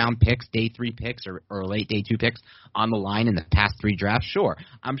mid-round picks, day 3 picks, or late day 2 picks on the line in the past 3 drafts? Sure.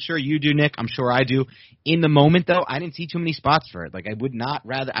 I'm sure you do, Nick. I'm sure I do. In the moment, though, I didn't see too many spots for it. Like, I wouldn't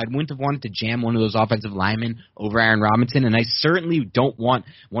have wanted to jam one of those offensive linemen over Aaron Robinson, and I certainly don't want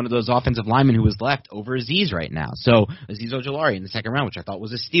one of those offensive linemen who was left over Azeez right now. So, Azeez Ojulari in the 2nd round, which I thought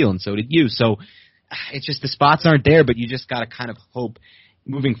was a steal, and so did you. So, it's just the spots aren't there, but you just got to kind of hope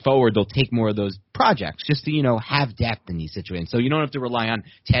moving forward they'll take more of those projects just to, have depth in these situations. So you don't have to rely on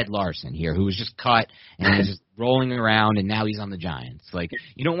Ted Larson here, who was just cut and is just rolling around, and now he's on the Giants. Like,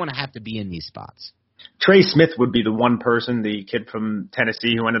 you don't want to have to be in these spots. Trey Smith would be the one person, the kid from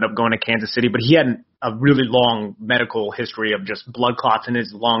Tennessee who ended up going to Kansas City, but he had a really long medical history of just blood clots in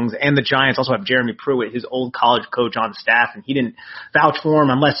his lungs. And the Giants also have Jeremy Pruitt, his old college coach, on staff, and he didn't vouch for him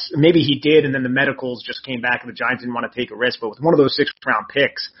unless maybe he did, and then the medicals just came back and the Giants didn't want to take a risk. But with one of those 6th-round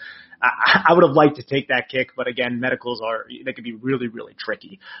picks, I would have liked to take that kick, but again, medicals they could be really, really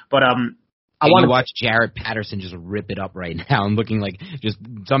tricky. But I want to watch Jaret Patterson just rip it up right now and looking like just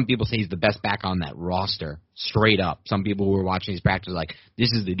some people say he's the best back on that roster, straight up. Some people who are watching his practice are like,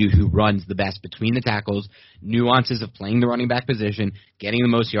 this is the dude who runs the best between the tackles, nuances of playing the running back position, getting the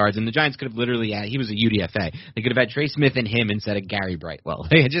most yards. And the Giants could have literally he was a UDFA. They could have had Trey Smith and him instead of Gary Brightwell.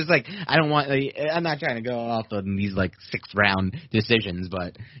 Just like, I'm not trying to go off on these like 6th-round decisions,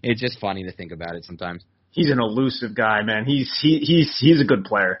 but it's just funny to think about it sometimes. He's an elusive guy, man. He's a good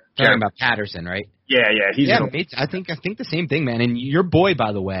player. Talking about Patterson, right? Yeah. I think the same thing, man. And your boy,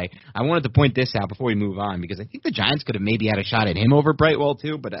 by the way, I wanted to point this out before we move on because I think the Giants could have maybe had a shot at him over Brightwell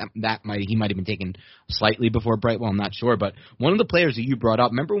too, but he might have been taken slightly before Brightwell. I'm not sure, but one of the players that you brought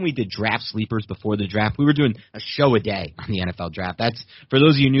up. Remember when we did draft sleepers before the draft? We were doing a show a day on the NFL draft. That's for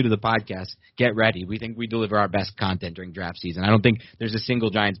those of you new to the podcast. Get ready. We think we deliver our best content during draft season. I don't think there's a single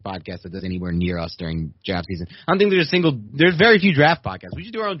Giants podcast that does anywhere near us during draft season. I don't think there's very few draft podcasts. We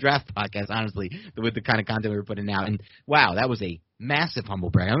should do our own draft podcast, honestly, with the kind of content we were putting out. And wow, that was a massive humble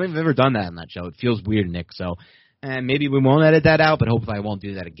brag. I don't think I've ever done that on that show. It feels weird, Nick. So maybe we won't edit that out, but hopefully I won't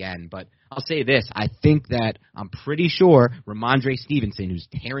do that again. But I'll say this. I think that I'm pretty sure Ramondre Stevenson, who's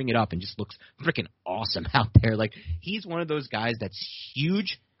tearing it up and just looks freaking awesome out there. Like, he's one of those guys that's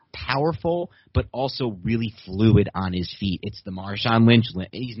huge, powerful, but also really fluid on his feet. It's the Marshawn Lynch.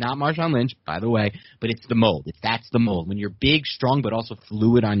 He's not Marshawn Lynch, by the way, but it's the mold. That's the mold. When you're big, strong, but also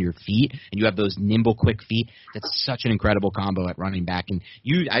fluid on your feet, and you have those nimble, quick feet, that's such an incredible combo at running back. And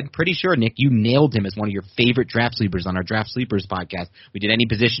I'm pretty sure, Nick, you nailed him as one of your favorite draft sleepers on our Draft Sleepers podcast. We did any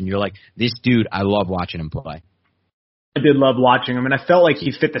position. You're like, this dude, I love watching him play. I did love watching him, and I felt like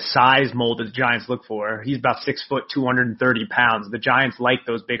he fit the size mold that the Giants look for. He's about 6 foot, 230 pounds. The Giants like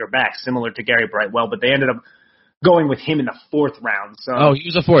those bigger backs, similar to Gary Brightwell, but they ended up going with him in the 4th round. So,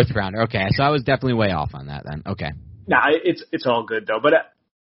 he was a 4th rounder. Okay, so I was definitely way off on that then. Okay. Nah, it's all good though. But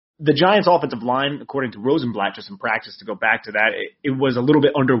the Giants' offensive line, according to Rosenblatt, just in practice to go back to that, it was a little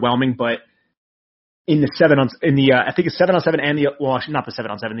bit underwhelming, but in the 7-on-7 and not the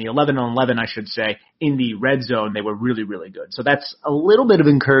 7-on-7, the 11-on-11, I should say, in the red zone, they were really, really good. So that's a little bit of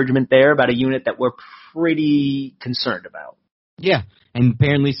encouragement there about a unit that we're pretty concerned about. Yeah, and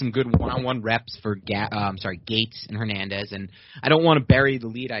apparently some good one-on-one reps for Gates and Hernandez. And I don't want to bury the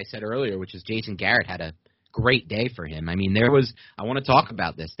lead I said earlier, which is Jason Garrett had a great day for him. I mean, I want to talk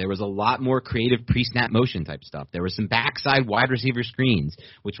about this. There was a lot more creative pre-snap motion type stuff. There was some backside wide receiver screens,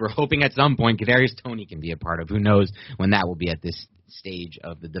 which we're hoping at some point Kadarius Toney can be a part of. Who knows when that will be at this stage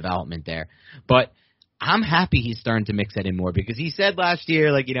of the development there. But I'm happy he's starting to mix that in more because he said last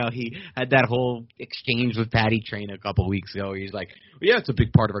year, he had that whole exchange with Patty Train a couple weeks ago. He's like, well, yeah, it's a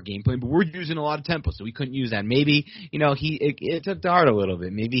big part of our game plan, but we're using a lot of tempo, so we couldn't use that. Maybe, it took to heart a little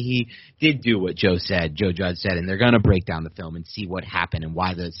bit. Maybe he did do what Joe Judge said, and they're going to break down the film and see what happened and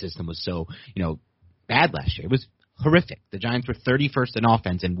why the system was so, bad last year. It was horrific. The Giants were 31st in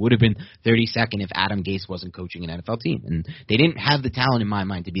offense and would have been 32nd if Adam Gase wasn't coaching an NFL team. And they didn't have the talent in my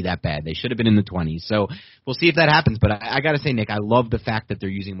mind to be that bad. They should have been in the 20s. So we'll see if that happens. But I got to say, Nick, I love the fact that they're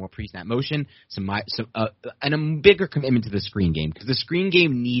using more pre-snap motion and a bigger commitment to the screen game because the screen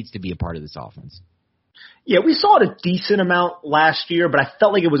game needs to be a part of this offense. Yeah, we saw it a decent amount last year, but I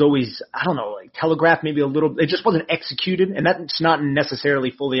felt like it was always, telegraphed maybe a little. It just wasn't executed, and that's not necessarily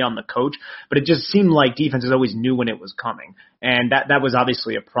fully on the coach, but it just seemed like defenses always knew when it was coming, and that was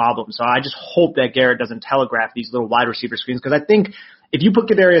obviously a problem. So I just hope that Garrett doesn't telegraph these little wide receiver screens because I think if you put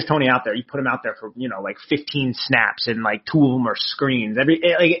Kadarius Toney out there, you put him out there for 15 snaps and 2 of them are screens.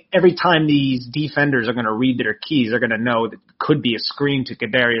 Every time these defenders are going to read their keys, they're going to know that it could be a screen to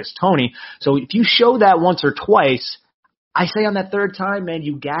Kadarius Toney. So if you show that once or twice, I say on that 3rd time, man,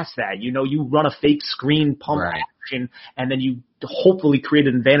 you gas that. You run a fake screen pump action, and then you hopefully create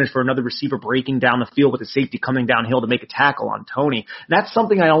an advantage for another receiver breaking down the field with a safety coming downhill to make a tackle on Toney. That's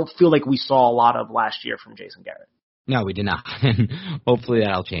something I don't feel like we saw a lot of last year from Jason Garrett. No, we did not. Hopefully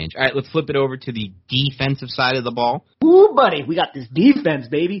that'll change. All right, let's flip it over to the defensive side of the ball. Ooh, buddy, we got this defense,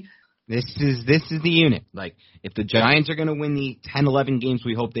 baby. This is the unit. If the Giants are going to win the 10-11 games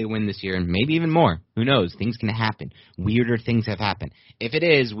we hope they win this year, and maybe even more, who knows? Things can happen. Weirder things have happened. If it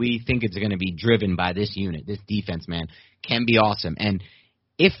is, we think it's going to be driven by this unit. This defense, man, can be awesome. And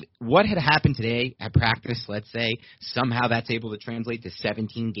if what had happened today at practice, let's say, somehow that's able to translate to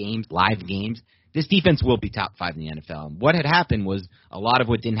 17 games, live games, this defense will be top 5 in the NFL. And what had happened was a lot of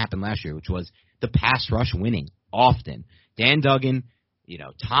what didn't happen last year, which was the pass rush winning often. Dan Duggan,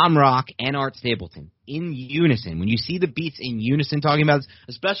 Tom Rock, and Art Stapleton in unison. When you see the beats in unison talking about this,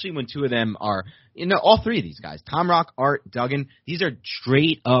 especially when two of them are, all three of these guys, Tom Rock, Art, Duggan, these are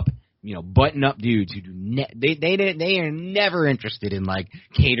straight up, button-up dudes who do they are never interested in, like,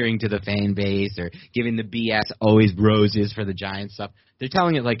 catering to the fan base or giving the BS always roses for the Giants stuff. They're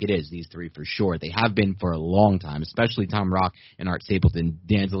telling it like it is, these three, for sure. They have been for a long time, especially Tom Rock and Art Stapleton.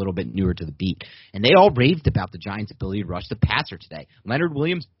 Dan's a little bit newer to the beat. And they all raved about the Giants' ability to rush the passer today. Leonard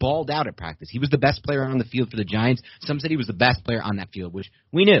Williams balled out at practice. He was the best player on the field for the Giants. Some said he was the best player on that field, which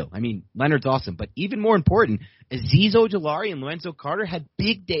we knew. I mean, Leonard's awesome. But even more important, Azeez Ojulari and Lorenzo Carter had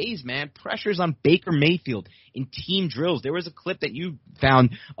big days, man. Pressures on Baker Mayfield in team drills. There was a clip that you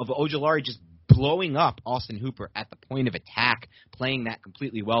found of Ojulari just blowing up Austin Hooper at the point of attack, playing that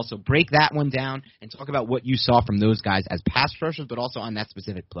completely well. So break that one down and talk about what you saw from those guys as pass rushers, but also on that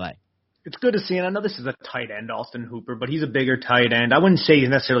specific play. It's good to see, and I know this is a tight end, Austin Hooper, but he's a bigger tight end. I wouldn't say he's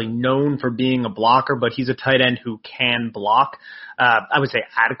necessarily known for being a blocker, but he's a tight end who can block. I would say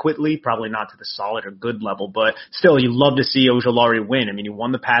adequately, probably not to the solid or good level, but still, you love to see Ojulari win. I mean, he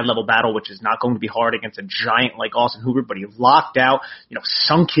won the pad level battle, which is not going to be hard against a giant like Austin Hooper, but he locked out,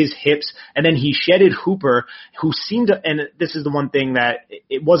 sunk his hips, and then he shedded Hooper, who seemed to, and this is the one thing that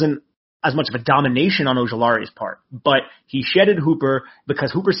it wasn't as much of a domination on Ojulari's part, but he shedded Hooper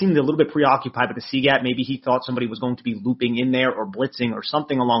because Hooper seemed a little bit preoccupied with the C-gap. Maybe he thought somebody was going to be looping in there or blitzing or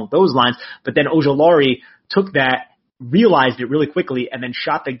something along those lines, but then Ojulari took that, realized it really quickly, and then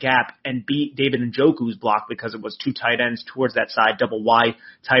shot the gap and beat David Njoku's block because it was two tight ends towards that side, double Y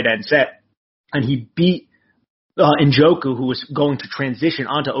tight end set, and he beat Njoku, who was going to transition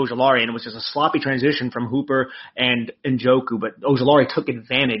onto Ojulari, and it was just a sloppy transition from Hooper and Njoku, but Ojulari took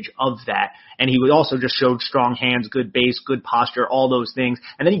advantage of that, and he also just showed strong hands, good base, good posture, all those things,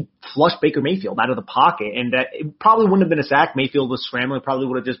 and then he flushed Baker Mayfield out of the pocket, and it probably wouldn't have been a sack. Mayfield was scrambling. It probably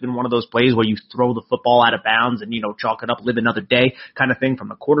would have just been one of those plays where you throw the football out of bounds and, chalk it up, live another day kind of thing from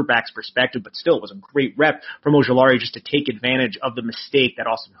the quarterback's perspective, but still it was a great rep from Ojulari just to take advantage of the mistake that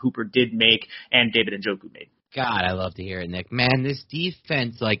Austin Hooper did make and David Njoku made. God, I love to hear it, Nick. Man, this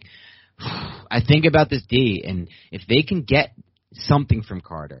defense, I think about this D, and if they can get something from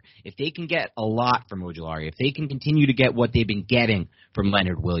Carter, if they can get a lot from Ojulari, if they can continue to get what they've been getting from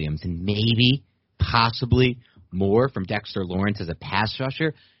Leonard Williams, and maybe, possibly, more from Dexter Lawrence as a pass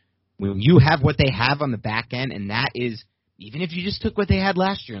rusher, when you have what they have on the back end, and that is, even if you just took what they had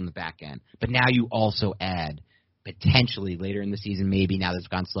last year on the back end, but now you also add potentially later in the season, maybe now that it's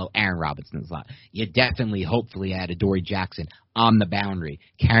gone slow, Aaron Robinson's lot. You definitely, hopefully, add Adoree Jackson on the boundary,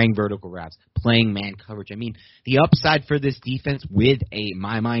 carrying vertical routes, playing man coverage. I mean, the upside for this defense with in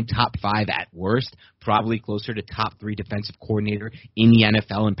my mind, top 5 at worst, probably closer to top 3 defensive coordinator in the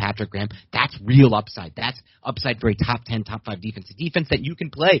NFL and Patrick Graham, that's real upside. That's upside for a top 10, top 5 defense. A defense that you can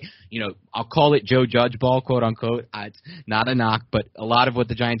play, I'll call it Joe Judge ball, quote unquote. It's not a knock, but a lot of what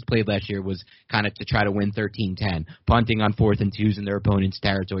the Giants played last year was kind of to try to win 13-10, punting on 4th and 2s in their opponent's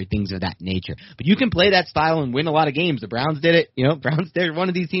territory, things of that nature. But you can play that style and win a lot of games. The Browns did it. Browns, they're one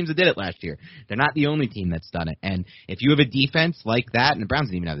of these teams that did it last year. They're not the only team that's done it. And if you have a defense like that, and the Browns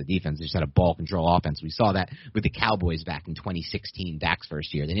didn't even have the defense, they just had a ball control offense. We saw that with the Cowboys back in 2016, Dak's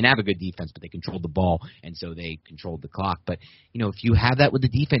first year. They didn't have a good defense, but they controlled the ball, and so they controlled the clock. But, if you have that with the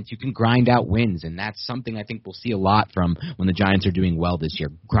defense, you can grind out wins, and that's something I think we'll see a lot from when the Giants are doing well this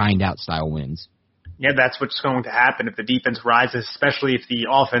year, grind out style wins. Yeah, that's what's going to happen if the defense rises, especially if the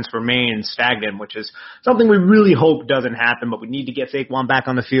offense remains stagnant, which is something we really hope doesn't happen. But we need to get Saquon back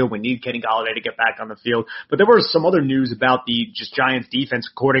on the field. We need Kenny Golladay to get back on the field. But there was some other news about the Giants defense,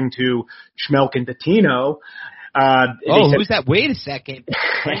 according to Schmelk and Patino. Who's that? Wait a second.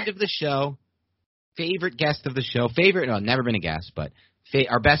 Friend of the show, favorite guest of the show, never been a guest, but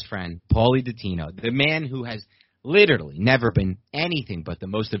our best friend, Paulie Dottino, the man who has literally never been anything but the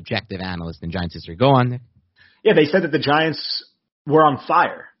most objective analyst in Giants history. Go on, Nick. Yeah, they said that the Giants were on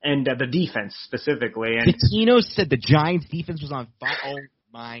fire, and the defense specifically. And Dottino said the Giants' defense was on fire. Oh,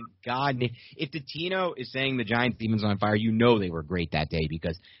 my God. Nick. If Dottino is saying the Giants' defense was on fire, you know they were great that day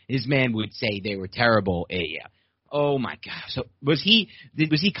because his man would say they were terrible. Yeah. Oh, my gosh. So was he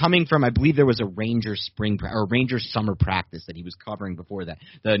coming from, I believe there was a Rangers Rangers summer practice that he was covering before that,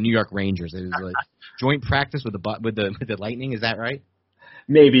 the New York Rangers. It was a joint practice with the Lightning. Is that right?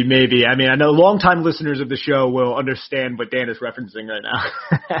 Maybe. I mean, I know longtime listeners of the show will understand what Dan is referencing right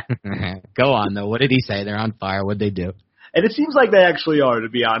now. Go on, though. What did he say? They're on fire. What'd they do? And it seems like they actually are, to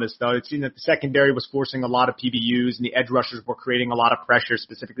be honest, though. It seemed that the secondary was forcing a lot of PBUs, and the edge rushers were creating a lot of pressure,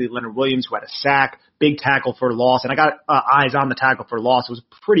 specifically Leonard Williams, who had a sack, big tackle for loss. And I got eyes on the tackle for loss. It was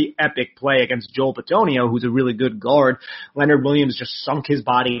a pretty epic play against Joel Bitonio, who's a really good guard. Leonard Williams just sunk his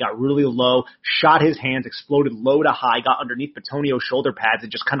body, got really low, shot his hands, exploded low to high, got underneath Bitonio's shoulder pads,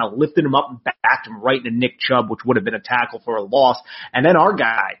 and just kind of lifted him up and backed him right into Nick Chubb, which would have been a tackle for a loss. And then our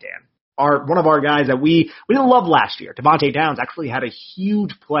guy, Dan, one of our guys that we didn't love last year, Devontae Downs, actually had a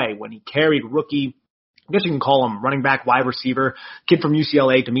huge play when he carried rookie, I guess you can call him running back, wide receiver, kid from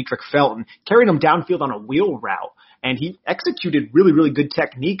UCLA, Demetric Felton, carried him downfield on a wheel route. And he executed really, really good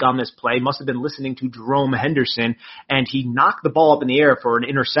technique on this play, must have been listening to Jerome Henderson, and he knocked the ball up in the air for an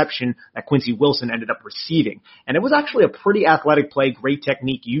interception that Quincy Wilson ended up receiving. And it was actually a pretty athletic play, great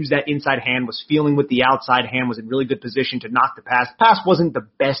technique, used that inside hand, was feeling with the outside hand, was in really good position to knock the pass. Pass wasn't the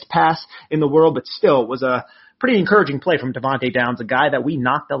best pass in the world, but still, it was a pretty encouraging play from Devontae Downs, a guy that we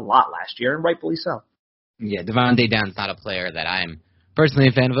knocked a lot last year, and rightfully so. Yeah, Devontae Downs not a player that I'm personally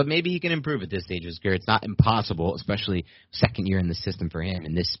a fan of, but maybe he can improve at this stage of his career. It's not impossible, especially second year in the system for him,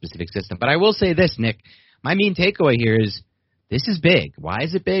 in this specific system. But I will say this, Nick, my main takeaway here is this is big. Why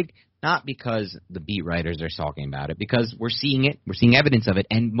is it big? Not because the beat writers are talking about it, because we're seeing it, we're seeing evidence of it,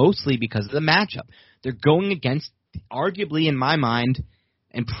 and mostly because of the matchup. They're going against, arguably in my mind,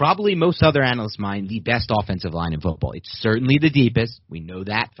 and probably most other analysts' mind, the best offensive line in football. It's certainly the deepest. We know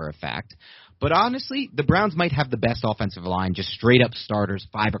that for a fact. But honestly, the Browns might have the best offensive line, just straight up starters,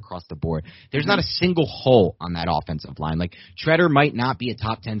 5 across the board. There's not a single hole on that offensive line. Like, Treader might not be a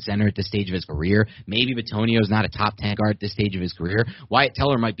top 10 center at this stage of his career. Maybe Bitonio's not a top 10 guard at this stage of his career. Wyatt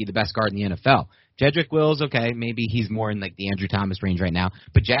Teller might be the best guard in the NFL. Jedrick Wills, okay, maybe he's more in like the Andrew Thomas range right now,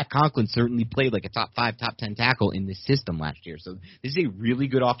 but Jack Conklin certainly played like a top 5, top 10 tackle in this system last year. So this is a really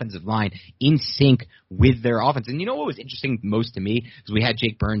good offensive line in sync with their offense. And you know what was interesting most to me is we had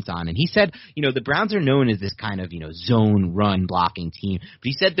Jake Burns on, and he said, you know, the Browns are known as this kind of, you know, zone run blocking team, but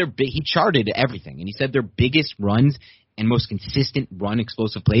he said he charted everything, and he said their biggest runs and most consistent run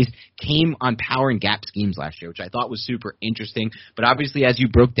explosive plays came on power and gap schemes last year, which I thought was super interesting. But obviously, as you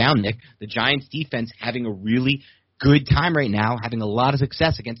broke down, Nick, the Giants defense having a really good time right now, having a lot of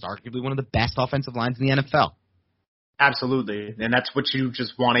success against arguably one of the best offensive lines in the NFL. Absolutely, and that's what you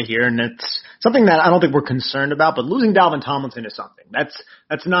just want to hear, and it's something that I don't think we're concerned about, but losing Dalvin Tomlinson is something.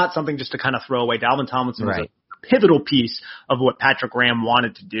 That's not something just to kind of throw away. Dalvin Tomlinson is a pivotal piece of what Patrick Graham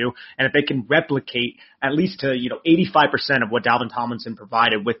wanted to do, and if they can replicate at least to 85% of what Dalvin Tomlinson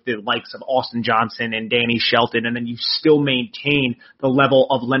provided with the likes of Austin Johnson and Danny Shelton, and then you still maintain the level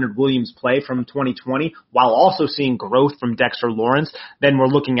of Leonard Williams' play from 2020 while also seeing growth from Dexter Lawrence, then we're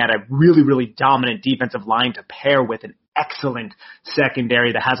looking at a really, really dominant defensive line to pair with an excellent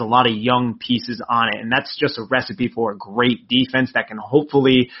secondary that has a lot of young pieces on it. And that's just a recipe for a great defense that can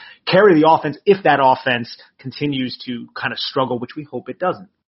hopefully carry the offense if that offense continues to kind of struggle, which we hope it doesn't.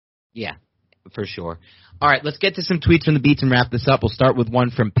 Yeah, for sure. All right, let's get to some tweets from the beats and wrap this up. We'll start with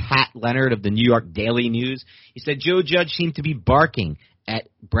one from Pat Leonard of the New York Daily News. He said, Joe Judge seemed to be barking at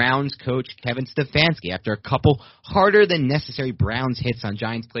Browns coach Kevin Stefanski after a couple harder than necessary Browns hits on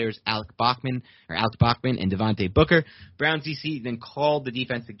Giants players Alex Bachman and Devontae Booker. Browns DC then called the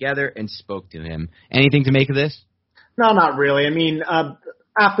defense together and spoke to him. Anything to make of this? No, not really. I mean,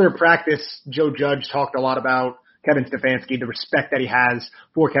 after practice, Joe Judge talked a lot about Kevin Stefanski, the respect that he has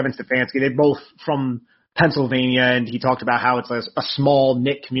for Kevin Stefanski. They're both from Pennsylvania, and he talked about how it's a small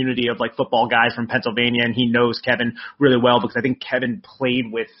knit community of like football guys from Pennsylvania, and he knows Kevin really well because I think Kevin played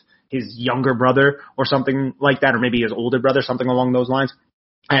with his younger brother or something like that, or maybe his older brother, something along those lines.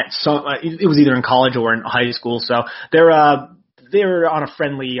 It was either in college or in high school, so they're on a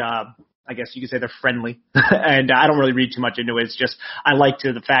friendly. I guess you could say they're friendly, and I don't really read too much into it. It's just I like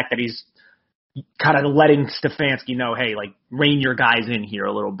the fact that he's kind of letting Stefanski know, hey, like, rein your guys in here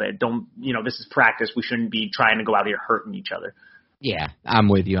a little bit. Don't, this is practice. We shouldn't be trying to go out here hurting each other. Yeah, I'm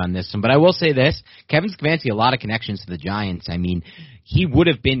with you on this one. But I will say this, Kevin Stefanski, a lot of connections to the Giants. I mean, he would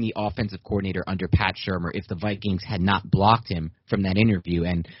have been the offensive coordinator under Pat Shurmur if the Vikings had not blocked him from that interview.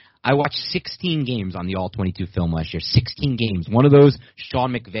 And I watched 16 games on the All-22 film last year, 16 games. One of those,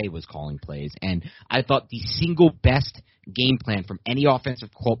 Sean McVay was calling plays. And I thought the single best game plan from any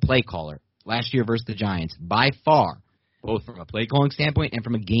offensive play caller last year versus the Giants, by far, both from a play calling standpoint and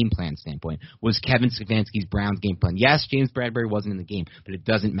from a game plan standpoint, was Kevin Stefanski's Browns game plan. Yes, James Bradbury wasn't in the game, but it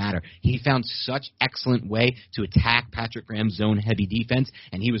doesn't matter. He found such excellent way to attack Patrick Graham's zone-heavy defense,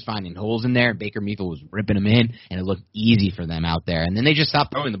 and he was finding holes in there. Baker Mayfield was ripping them in, and it looked easy for them out there. And then they just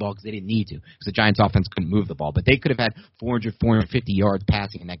stopped throwing the ball because they didn't need to, because the Giants' offense couldn't move the ball. But they could have had 400, 450 yards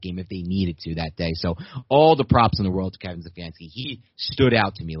passing in that game if they needed to that day. So all the props in the world to Kevin Stefanski. He stood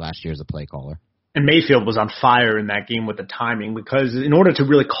out to me last year as a play caller. And Mayfield was on fire in that game with the timing, because in order to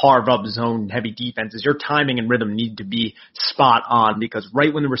really carve up zone-heavy defenses, your timing and rhythm need to be spot on, because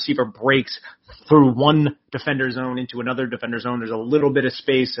right when the receiver breaks through one defender zone into another defender zone, there's a little bit of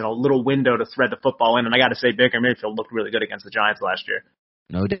space and a little window to thread the football in. And I got to say, Baker Mayfield looked really good against the Giants last year.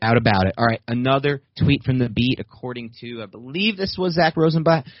 No doubt about it. All right, another tweet from the beat. According to, I believe this was Zach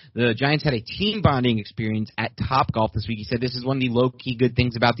Rosenblatt, the Giants had a team bonding experience at Topgolf this week. He said this is one of the low-key good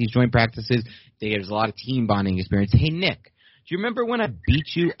things about these joint practices. There's a lot of team bonding experience. Hey, Nick, do you remember when I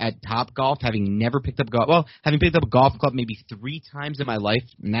beat you at Topgolf, having never picked up golf? Well, having picked up a golf club maybe 3 times in my life,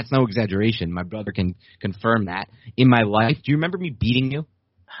 and that's no exaggeration. My brother can confirm that. In my life, do you remember me beating you?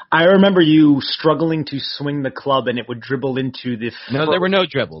 I remember you struggling to swing the club, and it would dribble into the. No, there were no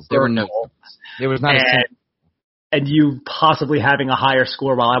dribbles. There were no. There was not. And you possibly having a higher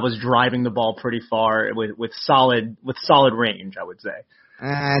score while I was driving the ball pretty far with solid range, I would say.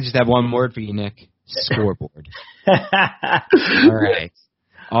 I just have one word for you, Nick. Scoreboard. All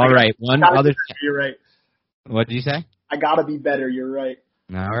right. One other. You're right. What did you say? I gotta be better. You're right.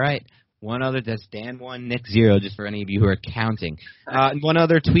 All right. One other, that's Dan 1, Nick 0, just for any of you who are counting. One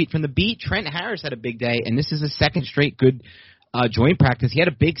other tweet from the beat. Trent Harris had a big day, and this is a second straight good joint practice. He had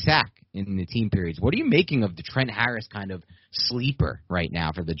a big sack in the team periods. What are you making of the Trent Harris kind of sleeper right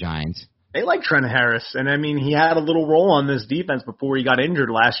now for the Giants? They like Trent Harris, and I mean, he had a little role on this defense before he got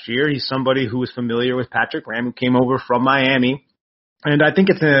injured last year. He's somebody who was familiar with Patrick Graham, who came over from Miami, and I think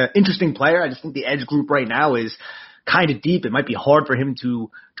it's an interesting player. I just think the edge group right now is kind of deep. It might be hard for him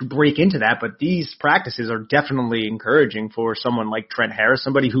to break into that, but these practices are definitely encouraging for someone like Trent Harris,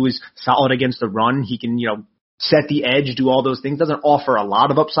 somebody who is solid against the run. He can, set the edge, do all those things. Doesn't offer a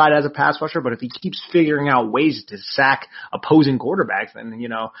lot of upside as a pass rusher, but if he keeps figuring out ways to sack opposing quarterbacks, then,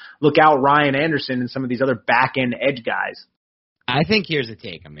 look out Ryan Anderson and some of these other back-end edge guys. I think here's a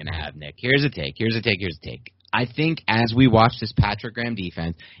take I'm going to have, Nick. Here's a take. I think as we watch this Patrick Graham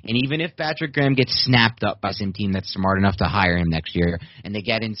defense, and even if Patrick Graham gets snapped up by some team that's smart enough to hire him next year, and they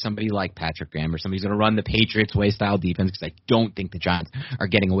get in somebody like Patrick Graham or somebody's going to run the Patriots way style defense, because I don't think the Giants are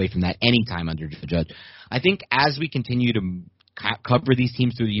getting away from that anytime under Judge. I think as we continue to cover these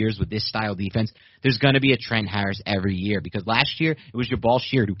teams through the years with this style defense, there's going to be a Trent Harris every year, because last year it was Jabal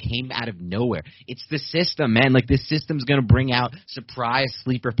Sheard who came out of nowhere. It's the system, man. Like, this system's going to bring out surprise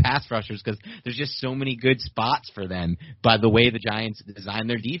sleeper pass rushers, because there's just so many good spots for them by the way the Giants design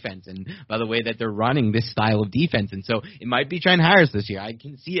their defense and by the way that they're running this style of defense. And so it might be Trent Harris this year. I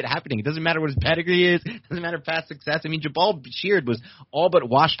can see it happening. It doesn't matter what his pedigree is. It doesn't matter past success. I mean, Jabal Sheard was all but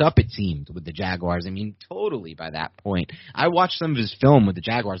washed up, it seemed, with the Jaguars. I mean, totally by that point. I watched some of his film with the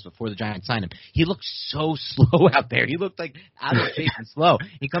Jaguars before the Giants signed him. He looked so slow out there. He looked like out of shape and slow.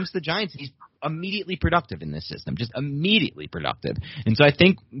 He comes to the Giants, and he's immediately productive in this system, just immediately productive. And so I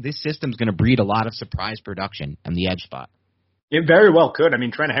think this system's going to breed a lot of surprise production on the edge spot. It very well could. I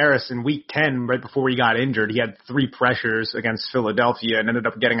mean, Trent Harris in week 10, right before he got injured, he had 3 pressures against Philadelphia and ended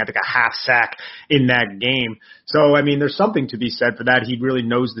up getting, I think, a half sack in that game. So, I mean, there's something to be said for that. He really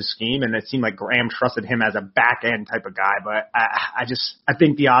knows the scheme, and it seemed like Graham trusted him as a back-end type of guy. But I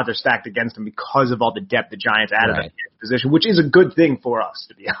think the odds are stacked against him because of all the depth the Giants added at the position, which is a good thing for us,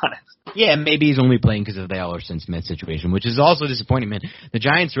 to be honest. Yeah, maybe he's only playing because of the Ellerson Smith situation, which is also disappointing, man. The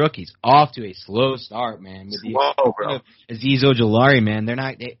Giants rookies off to a slow start, man. With Azeez Ojulari, man,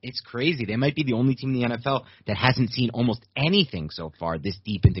 it's crazy. They might be the only team in the NFL that hasn't seen almost anything so far this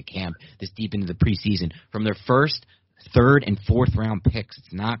deep into camp, this deep into the preseason, from their first, third, and fourth round picks.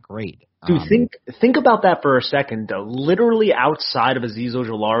 It's not great. Dude, think about that for a second, though. Literally outside of Azeez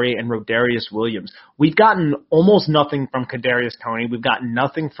Ojulari and Rodarius Williams, we've gotten almost nothing from Kadarius Toney. We've gotten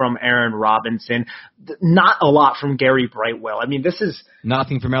nothing from Aaron Robinson. Not a lot from Gary Brightwell. I mean, this is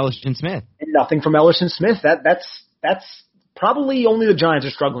nothing from Ellerson Smith. Nothing from Ellerson Smith. That's probably only the Giants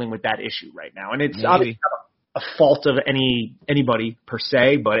are struggling with that issue right now, and it's obviously not a fault of anybody per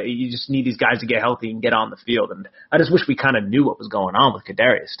se, but you just need these guys to get healthy and get on the field. And I just wish we kind of knew what was going on with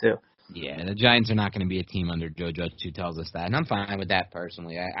Kadarius too. Yeah, the Giants are not going to be a team under Joe Judge who tells us that, and I'm fine with that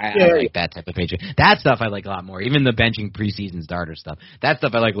personally. I like that type of Patriot. That stuff I like a lot more. Even the benching preseason starter stuff. That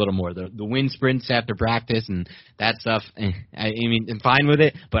stuff I like a little more. The wind sprints after practice and that stuff. I mean, I'm fine with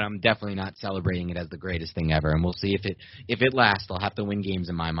it, but I'm definitely not celebrating it as the greatest thing ever. And we'll see if it lasts. They'll have to win games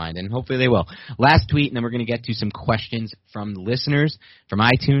in my mind, and hopefully they will. Last tweet, and then we're going to get to some questions from the listeners from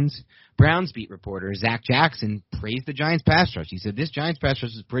iTunes. Browns beat reporter Zach Jackson praised the Giants pass rush. He said, this Giants pass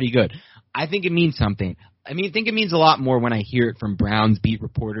rush is pretty good. I think it means something. I think it means a lot more when I hear it from Browns beat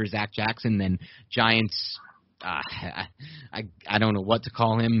reporter Zach Jackson than Giants, I don't know what to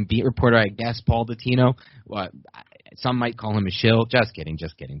call him, beat reporter, I guess, Paul Dottino. Some might call him a shill. Just kidding,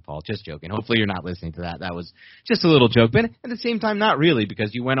 Paul. Just joking. Hopefully you're not listening to that. That was just a little joke. But at the same time, not really,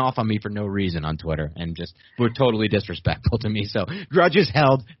 because you went off on me for no reason on Twitter and just were totally disrespectful to me. So grudges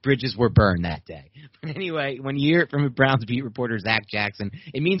held, bridges were burned that day. But anyway, when you hear it from a Browns beat reporter, Zach Jackson,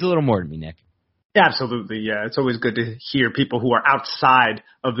 it means a little more to me, Nick. Absolutely, yeah. It's always good to hear people who are outside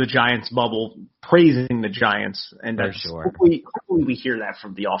of the Giants bubble praising the Giants, and sure. Hopefully we hear that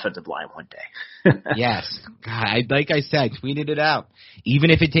from the offensive line one day. Yes. God, like I said, tweeted it out.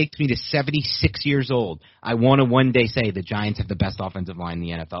 Even if it takes me to 76 years old, I want to one day say the Giants have the best offensive line in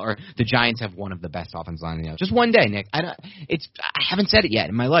the NFL, or the Giants have one of the best offensive lines in the NFL. Just one day, Nick. I haven't said it yet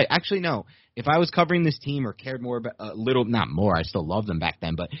in my life. Actually, no. If I was covering this team or cared more about not more, I still loved them back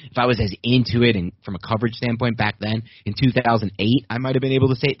then, but if I was as into it and from a coverage standpoint back then, in 2008, I might have been able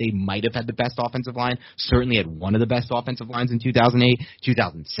to say they might have had the best offensive line, certainly had one of the best offensive lines in 2008,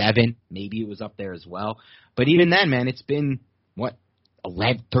 2007, maybe it was up there as well. But even then, man, it's been,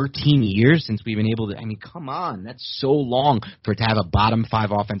 13 years since we've been able to, come on, that's so long for it to have a bottom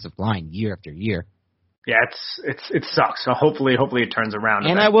 5 offensive line year after year. Yeah, it sucks. So hopefully it turns around.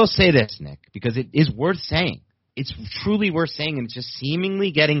 And I will say this, Nick, because it is worth saying. It's truly worth saying, and it's just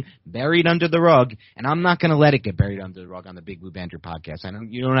seemingly getting buried under the rug, and I'm not going to let it get buried under the rug on the Big Blue Banter podcast. I know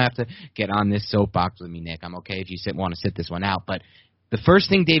you don't have to get on this soapbox with me, Nick. I'm okay if you want to sit this one out, but the first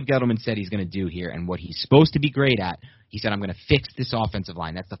thing Dave Gettleman said he's going to do here, and what he's supposed to be great at, he said, I'm going to fix this offensive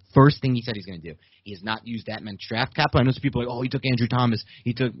line. That's the first thing he said he's going to do. He has not used that much draft capital. I know some people are like, he took Andrew Thomas.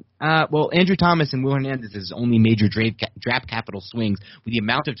 Andrew Thomas and Will Hernandez is only major draft capital swings. With the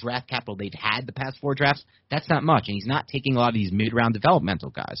amount of draft capital they've had the past 4 drafts, that's not much. And he's not taking a lot of these mid-round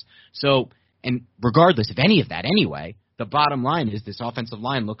developmental guys. So, and regardless of any of that anyway, the bottom line is this offensive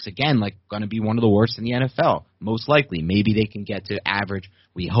line looks, again, like going to be one of the worst in the NFL. Most likely. Maybe they can get to average,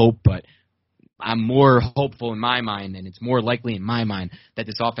 we hope, but I'm more hopeful in my mind, and it's more likely in my mind that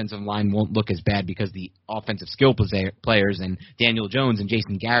this offensive line won't look as bad because the offensive skill players and Daniel Jones and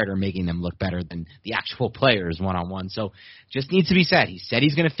Jason Garrett are making them look better than the actual players one-on-one. So just needs to be said. He said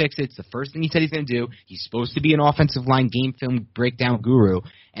he's going to fix it. It's the first thing he said he's going to do. He's supposed to be an offensive line game film breakdown guru,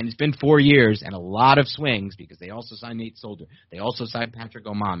 and it's been 4 years and a lot of swings because they also signed Nate Solder. They also signed Patrick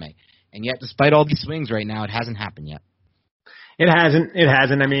Omameh. And yet, despite all these swings right now, it hasn't happened yet. It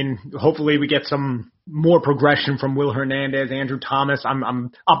hasn't. Hopefully we get some more progression from Will Hernandez, Andrew Thomas.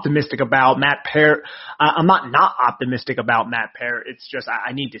 I'm optimistic about Matt Peart. I'm not optimistic about Matt Peart. It's just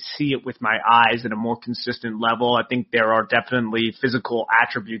I need to see it with my eyes at a more consistent level. I think there are definitely physical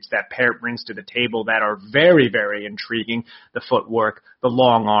attributes that Peart brings to the table that are very, very intriguing. The footwork, the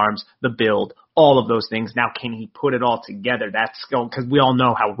long arms, the build, all of those things. Now, can he put it all together? That's because we all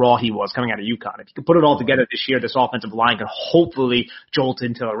know how raw he was coming out of UConn. If he could put it all together this year, this offensive line could hopefully jolt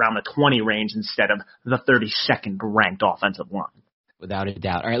into around the 20 range instead of the 32nd ranked offensive line. Without a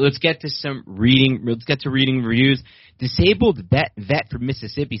doubt. All right, let's get to some reading. Let's get to reading reviews. Disabled vet from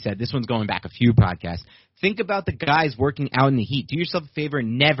Mississippi said, this one's going back a few podcasts, think about the guys working out in the heat. Do yourself a favor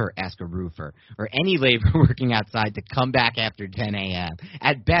and never ask a roofer or any labor working outside to come back after 10 a.m.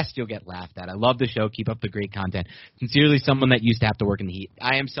 At best, you'll get laughed at. I love the show. Keep up the great content. Sincerely, someone that used to have to work in the heat.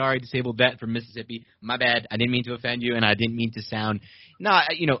 I am sorry, disabled vet from Mississippi. My bad. I didn't mean to offend you, and I didn't mean to sound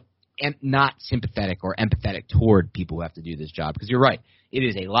not sympathetic or empathetic toward people who have to do this job. Because you're right. It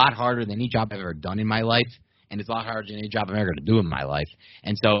is a lot harder than any job I've ever done in my life. And it's a lot harder than any job I'm ever going to do in my life.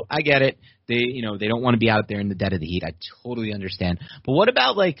 And so I get it. They don't want to be out there in the dead of the heat. I totally understand. But what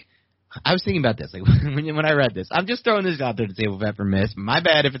about, I was thinking about this, when I read this. I'm just throwing this out there to Disabled Vet for Miss. My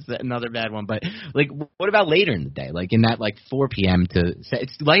bad if it's another bad one. But, what about later in the day? In that, 4 p.m. to –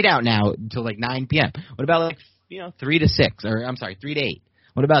 it's light out now until, 9 p.m. What about, 3 to 6 – or, I'm sorry, 3 to 8?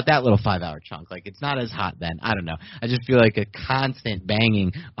 What about that little 5-hour chunk? It's not as hot then. I don't know. I just feel like a constant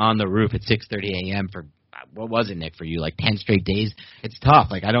banging on the roof at 6:30 a.m. for – what was it, Nick, for you? 10 straight days? It's tough.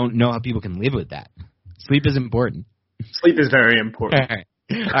 I don't know how people can live with that. Sleep is important. Sleep is very important. All right.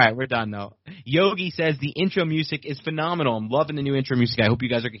 All right, we're done, though. Yogi says the intro music is phenomenal. I'm loving the new intro music. I hope you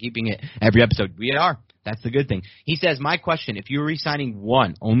guys are keeping it every episode. We are. That's the good thing. He says, my question, if you were re-signing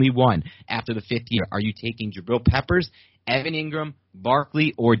only one, after the 5th year, are you taking Jabril Peppers, Evan Ingram,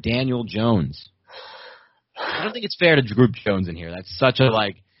 Barkley, or Daniel Jones? I don't think it's fair to group Jones in here. That's such a,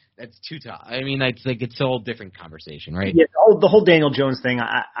 that's too tough. I mean, it's a whole different conversation, right? Yeah, the whole Daniel Jones thing,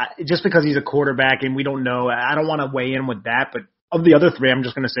 I just because he's a quarterback and we don't know, I don't want to weigh in with that, but of the other three, I'm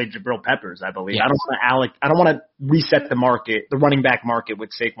just going to say Jabril Peppers, I believe. Yes. I don't want to reset the market, the running back market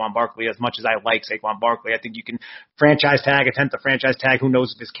with Saquon Barkley as much as I like Saquon Barkley. I think you can franchise tag, attempt to franchise tag. Who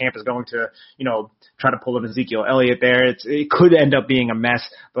knows if this camp is going to, try to pull an Ezekiel Elliott there. It could end up being a mess,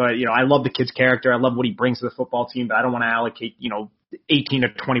 but, I love the kid's character. I love what he brings to the football team, but I don't want to allocate, 18 to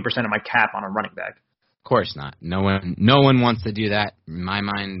 20% of my cap on a running back. Of course not. No one wants to do that. In my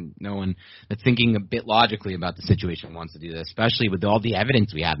mind, no one that's thinking a bit logically about the situation wants to do that, especially with all the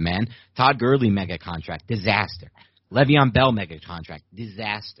evidence we have, man. Todd Gurley mega contract, disaster. Le'Veon Bell mega contract,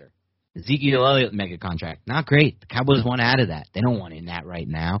 disaster. Ezekiel Elliott mega contract, not great. The Cowboys want out of that. They don't want in that right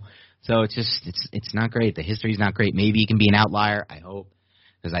now. So it's not great. The history's not great. Maybe he can be an outlier, I hope.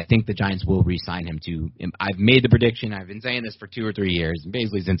 Because I think the Giants will re-sign him to – I've made the prediction. I've been saying this for 2 or 3 years,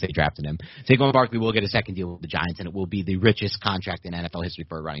 basically since they drafted him. Saquon Barkley will get a second deal with the Giants, and it will be the richest contract in NFL history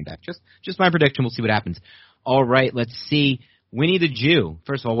for a running back. Just my prediction. We'll see what happens. All right, let's see. Winnie the Jew.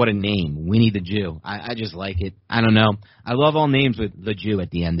 First of all, what a name, Winnie the Jew. I just like it. I don't know. I love all names with the Jew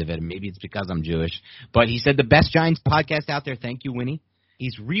at the end of it. Maybe it's because I'm Jewish. But he said the best Giants podcast out there. Thank you, Winnie.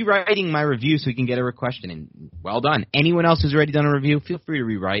 He's rewriting my review so he can get a question in. Well done. Anyone else who's already done a review, feel free to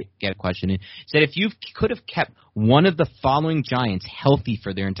rewrite, get a question in. Said if you could have kept one of the following Giants healthy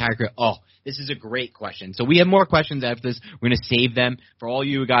for their entire career. Oh, this is a great question. So we have more questions after this. We're going to save them for all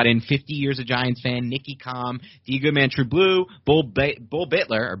you who got in. 50 years a Giants fan, Nikki Com, D Goodman, True Blue, Bull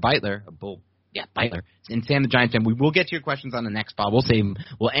Bitler, and Sam the Giants fan. We will get to your questions on the next pod. We'll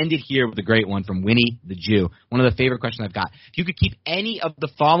end it here with a great one from Winnie the Jew. One of the favorite questions I've got. If you could keep any of the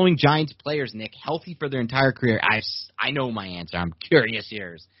following Giants players, Nick, healthy for their entire career, I know my answer. I'm curious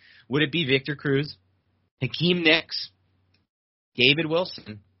yours. Would it be Victor Cruz, Hakeem Nicks, David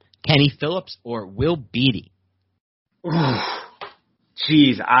Wilson, Kenny Phillips, or Will Beatty?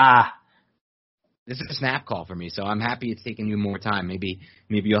 Jeez, This is a snap call for me, so I'm happy it's taking you more time. Maybe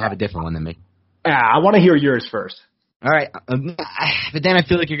you'll have a different one than me. I want to hear yours first. All right. But then I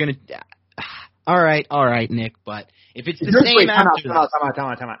feel like you're going to – all right, Nick. But if it's the same answer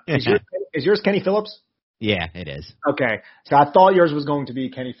 – Time out. Is yours Kenny Phillips? Yeah, it is. Okay. So I thought yours was going to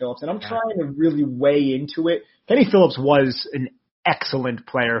be Kenny Phillips, and I'm trying to really weigh into it. Kenny Phillips was an excellent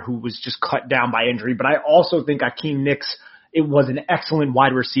player who was just cut down by injury, but I also think Hakeem Nicks, it was an excellent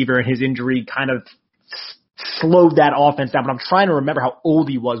wide receiver, and his injury kind of slowed that offense down. But I'm trying to remember how old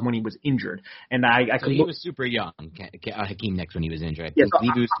he was when he was injured. And he was super young, Hakeem Nicks, when he was injured. I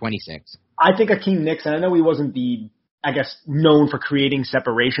believe he was 26. I think Hakeem Nicks, and I know he wasn't known for creating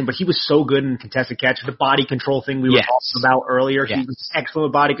separation, but he was so good in contested catch. The body control thing we were talking about earlier, he was excellent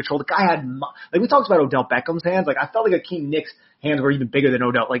with body control. The guy had, we talked about Odell Beckham's hands. I felt like Hakeem Nicks' hands were even bigger than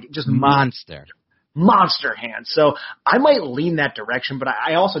Odell. Just monster hands. So I might lean that direction, but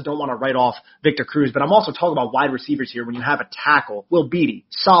I also don't want to write off Victor Cruz. But I'm also talking about wide receivers here when you have a tackle. Will Beatty,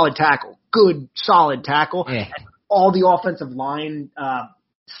 solid tackle, good, solid tackle. Yeah. And all the offensive line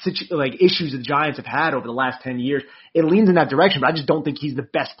issues the Giants have had over the last 10 years, it leans in that direction, but I just don't think he's the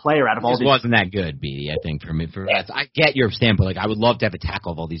best player out of all these. He wasn't that good, Beatty, I think, for me. I get your standpoint. I would love to have a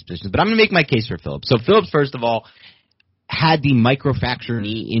tackle of all these positions, but I'm going to make my case for Phillips. So Phillips, first of all, had the microfracture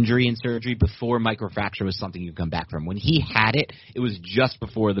knee injury and surgery before microfracture was something you come back from. When he had it, it was just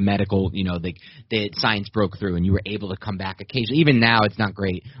before the medical, the science broke through and you were able to come back occasionally. Even now, it's not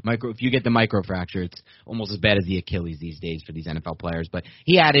great. If you get the microfracture, it's almost as bad as the Achilles these days for these NFL players. But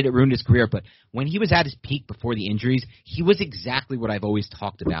he had it. It ruined his career. But when he was at his peak before the injuries, he was exactly what I've always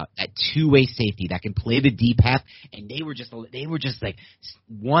talked about, that two-way safety that can play the deep half. And they were just like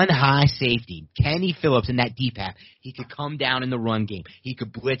one high safety. Kenny Phillips in that deep half, he could come down in the run game. He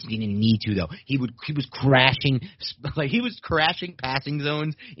could blitz. He didn't need to, though. He was crashing passing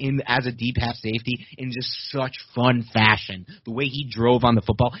zones as a deep half safety in just such fun fashion. The way he drove on the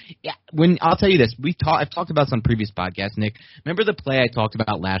football. Yeah, I'll tell you this, I've talked about some previous podcasts, Nick. Remember the play I talked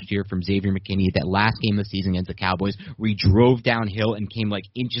about last year from Xavier McKinney, that last game of the season against the Cowboys, where he drove downhill and came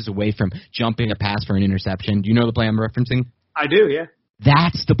inches away from jumping a pass for an interception? Do you know the play I'm referencing? I do, yeah.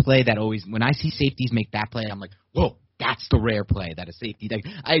 That's the play that always, when I see safeties make that play, I'm like, whoa. That's the rare play that a safety.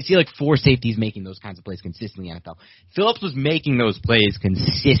 I see 4 safeties making those kinds of plays consistently in the NFL. Phillips was making those plays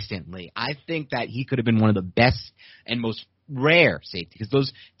consistently. I think that he could have been one of the best and most rare safety, because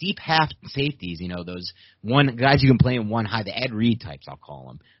those deep half safeties, you know, those one guys you can play in one high, the Ed Reed types, I'll call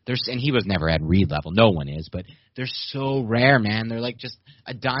them. And he was never Ed Reed level. No one is, but they're so rare, man. They're like just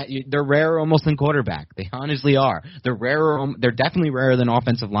they're rarer almost than quarterback. They honestly are. They're rarer. They're definitely rarer than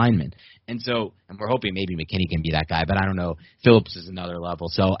offensive linemen. And we're hoping maybe McKinney can be that guy, but I don't know. Phillips is another level.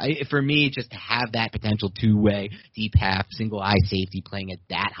 So for me, just to have that potential two-way, deep half, single-eye safety playing at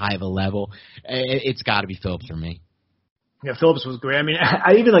that high of a level, it's got to be Phillips for me. Yeah, Phillips was great. I mean,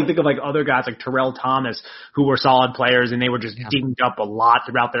 I even think of other guys like Terrell Thomas, who were solid players, and they were just dinged up a lot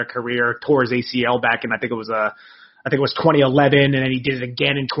throughout their career. Tore his ACL back in, I think it was 2011, and then he did it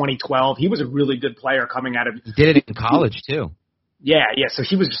again in 2012. He was a really good player coming out of. He did it in college too. Yeah. So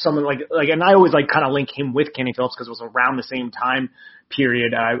he was just someone like, and I always kind of link him with Kenny Phillips because it was around the same time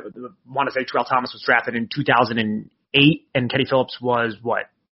period. I want to say Terrell Thomas was drafted in 2008, and Kenny Phillips was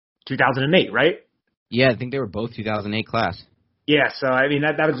 2008, right? Yeah, I think they were both 2008 class. Yeah, so I mean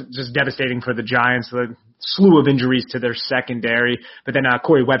that was just devastating for the Giants. A slew of injuries to their secondary, but then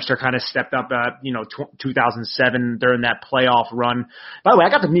Corey Webster kind of stepped up. 2007 during that playoff run. By the way, I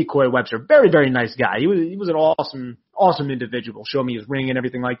got to meet Corey Webster. Very, very nice guy. He was an awesome individual. Showed me his ring and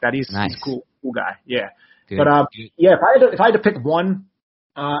everything like that. He's a cool guy. Yeah. Good. But yeah, if I had to pick one,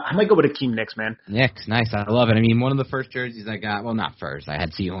 I might go with Akeem Nicks, man. Nicks, nice. I love it. I mean, one of the first jerseys I got, well, not first. I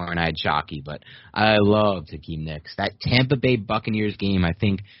had Sehorn, I had Shockey, but I loved Akeem Nicks. That Tampa Bay Buccaneers game, I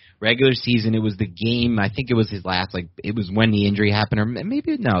think, regular season, it was the game, I think it was his last, it was when the injury happened, or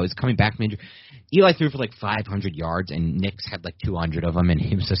maybe, no, it was coming back from injury. Eli threw for 500 yards, and Nicks had 200 of them, and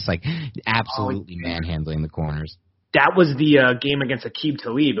he was just absolutely manhandling the corners. That was the game against Aqib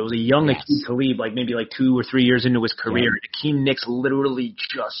Talib. It was a young Aqib Talib, maybe 2 or 3 years into his career. Yeah. Akeem Nicks literally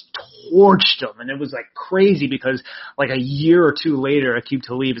just torched him, and it was crazy because a year or two later, Aqib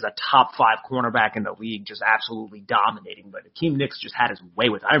Talib is a top 5 cornerback in the league, just absolutely dominating. But Akeem Nicks just had his way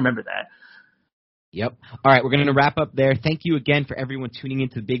with it. I remember that. Yep. All right, we're going to wrap up there. Thank you again for everyone tuning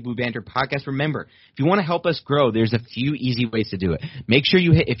into the Big Blue Banter podcast. Remember, if you want to help us grow, there's a few easy ways to do it. Make sure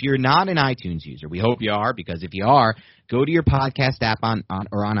you hit, if you're not an iTunes user, we hope you are, because if you are, go to your podcast app on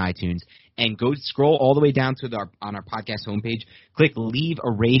iTunes and go scroll all the way down to on our podcast homepage. Click leave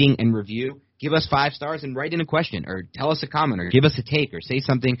a rating and review. Give us 5 stars and write in a question, or tell us a comment, or give us a take, or say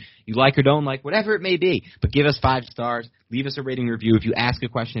something you like or don't like, whatever it may be. But give us 5 stars. Leave us a rating review. If you ask a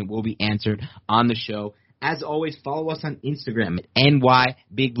question, it will be answered on the show. As always, follow us on Instagram at NY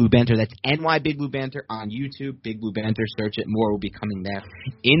Big Blue Banter. That's NY Big Blue Banter on YouTube. Big Blue Banter. Search it. More will be coming there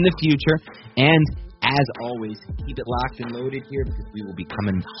in the future. And as always, keep it locked and loaded here, because we will be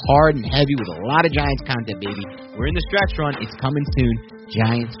coming hard and heavy with a lot of Giants content, baby. We're in the stretch run. It's coming soon.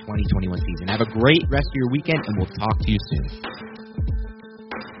 Giants 2021 season. Have a great rest of your weekend, and we'll talk to you soon.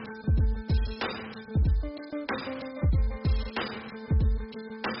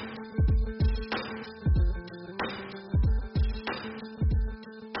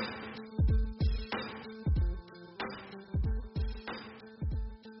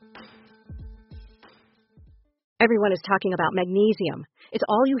 Everyone is talking about magnesium. It's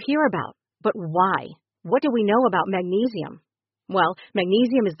all you hear about. But why? What do we know about magnesium? Well,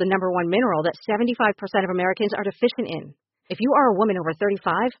 magnesium is the #1 mineral that 75% of Americans are deficient in. If you are a woman over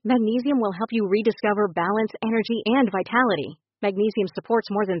 35, magnesium will help you rediscover balance, energy, and vitality. Magnesium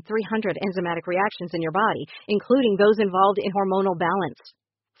supports more than 300 enzymatic reactions in your body, including those involved in hormonal balance.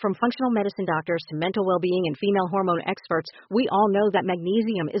 From functional medicine doctors to mental well-being and female hormone experts, we all know that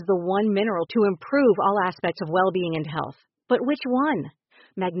magnesium is the one mineral to improve all aspects of well-being and health. But which one?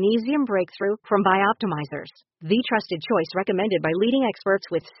 Magnesium Breakthrough from Bioptimizers, the trusted choice recommended by leading experts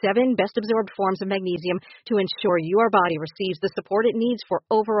with 7 best-absorbed forms of magnesium to ensure your body receives the support it needs for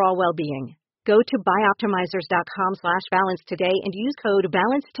overall well-being. Go to bioptimizers.com/balance today and use code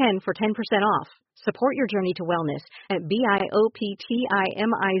BALANCE10 for 10% off. Support your journey to wellness at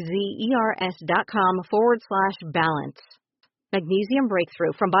bioptimizers.com/balance. Magnesium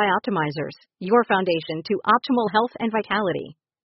Breakthrough from Bioptimizers, your foundation to optimal health and vitality.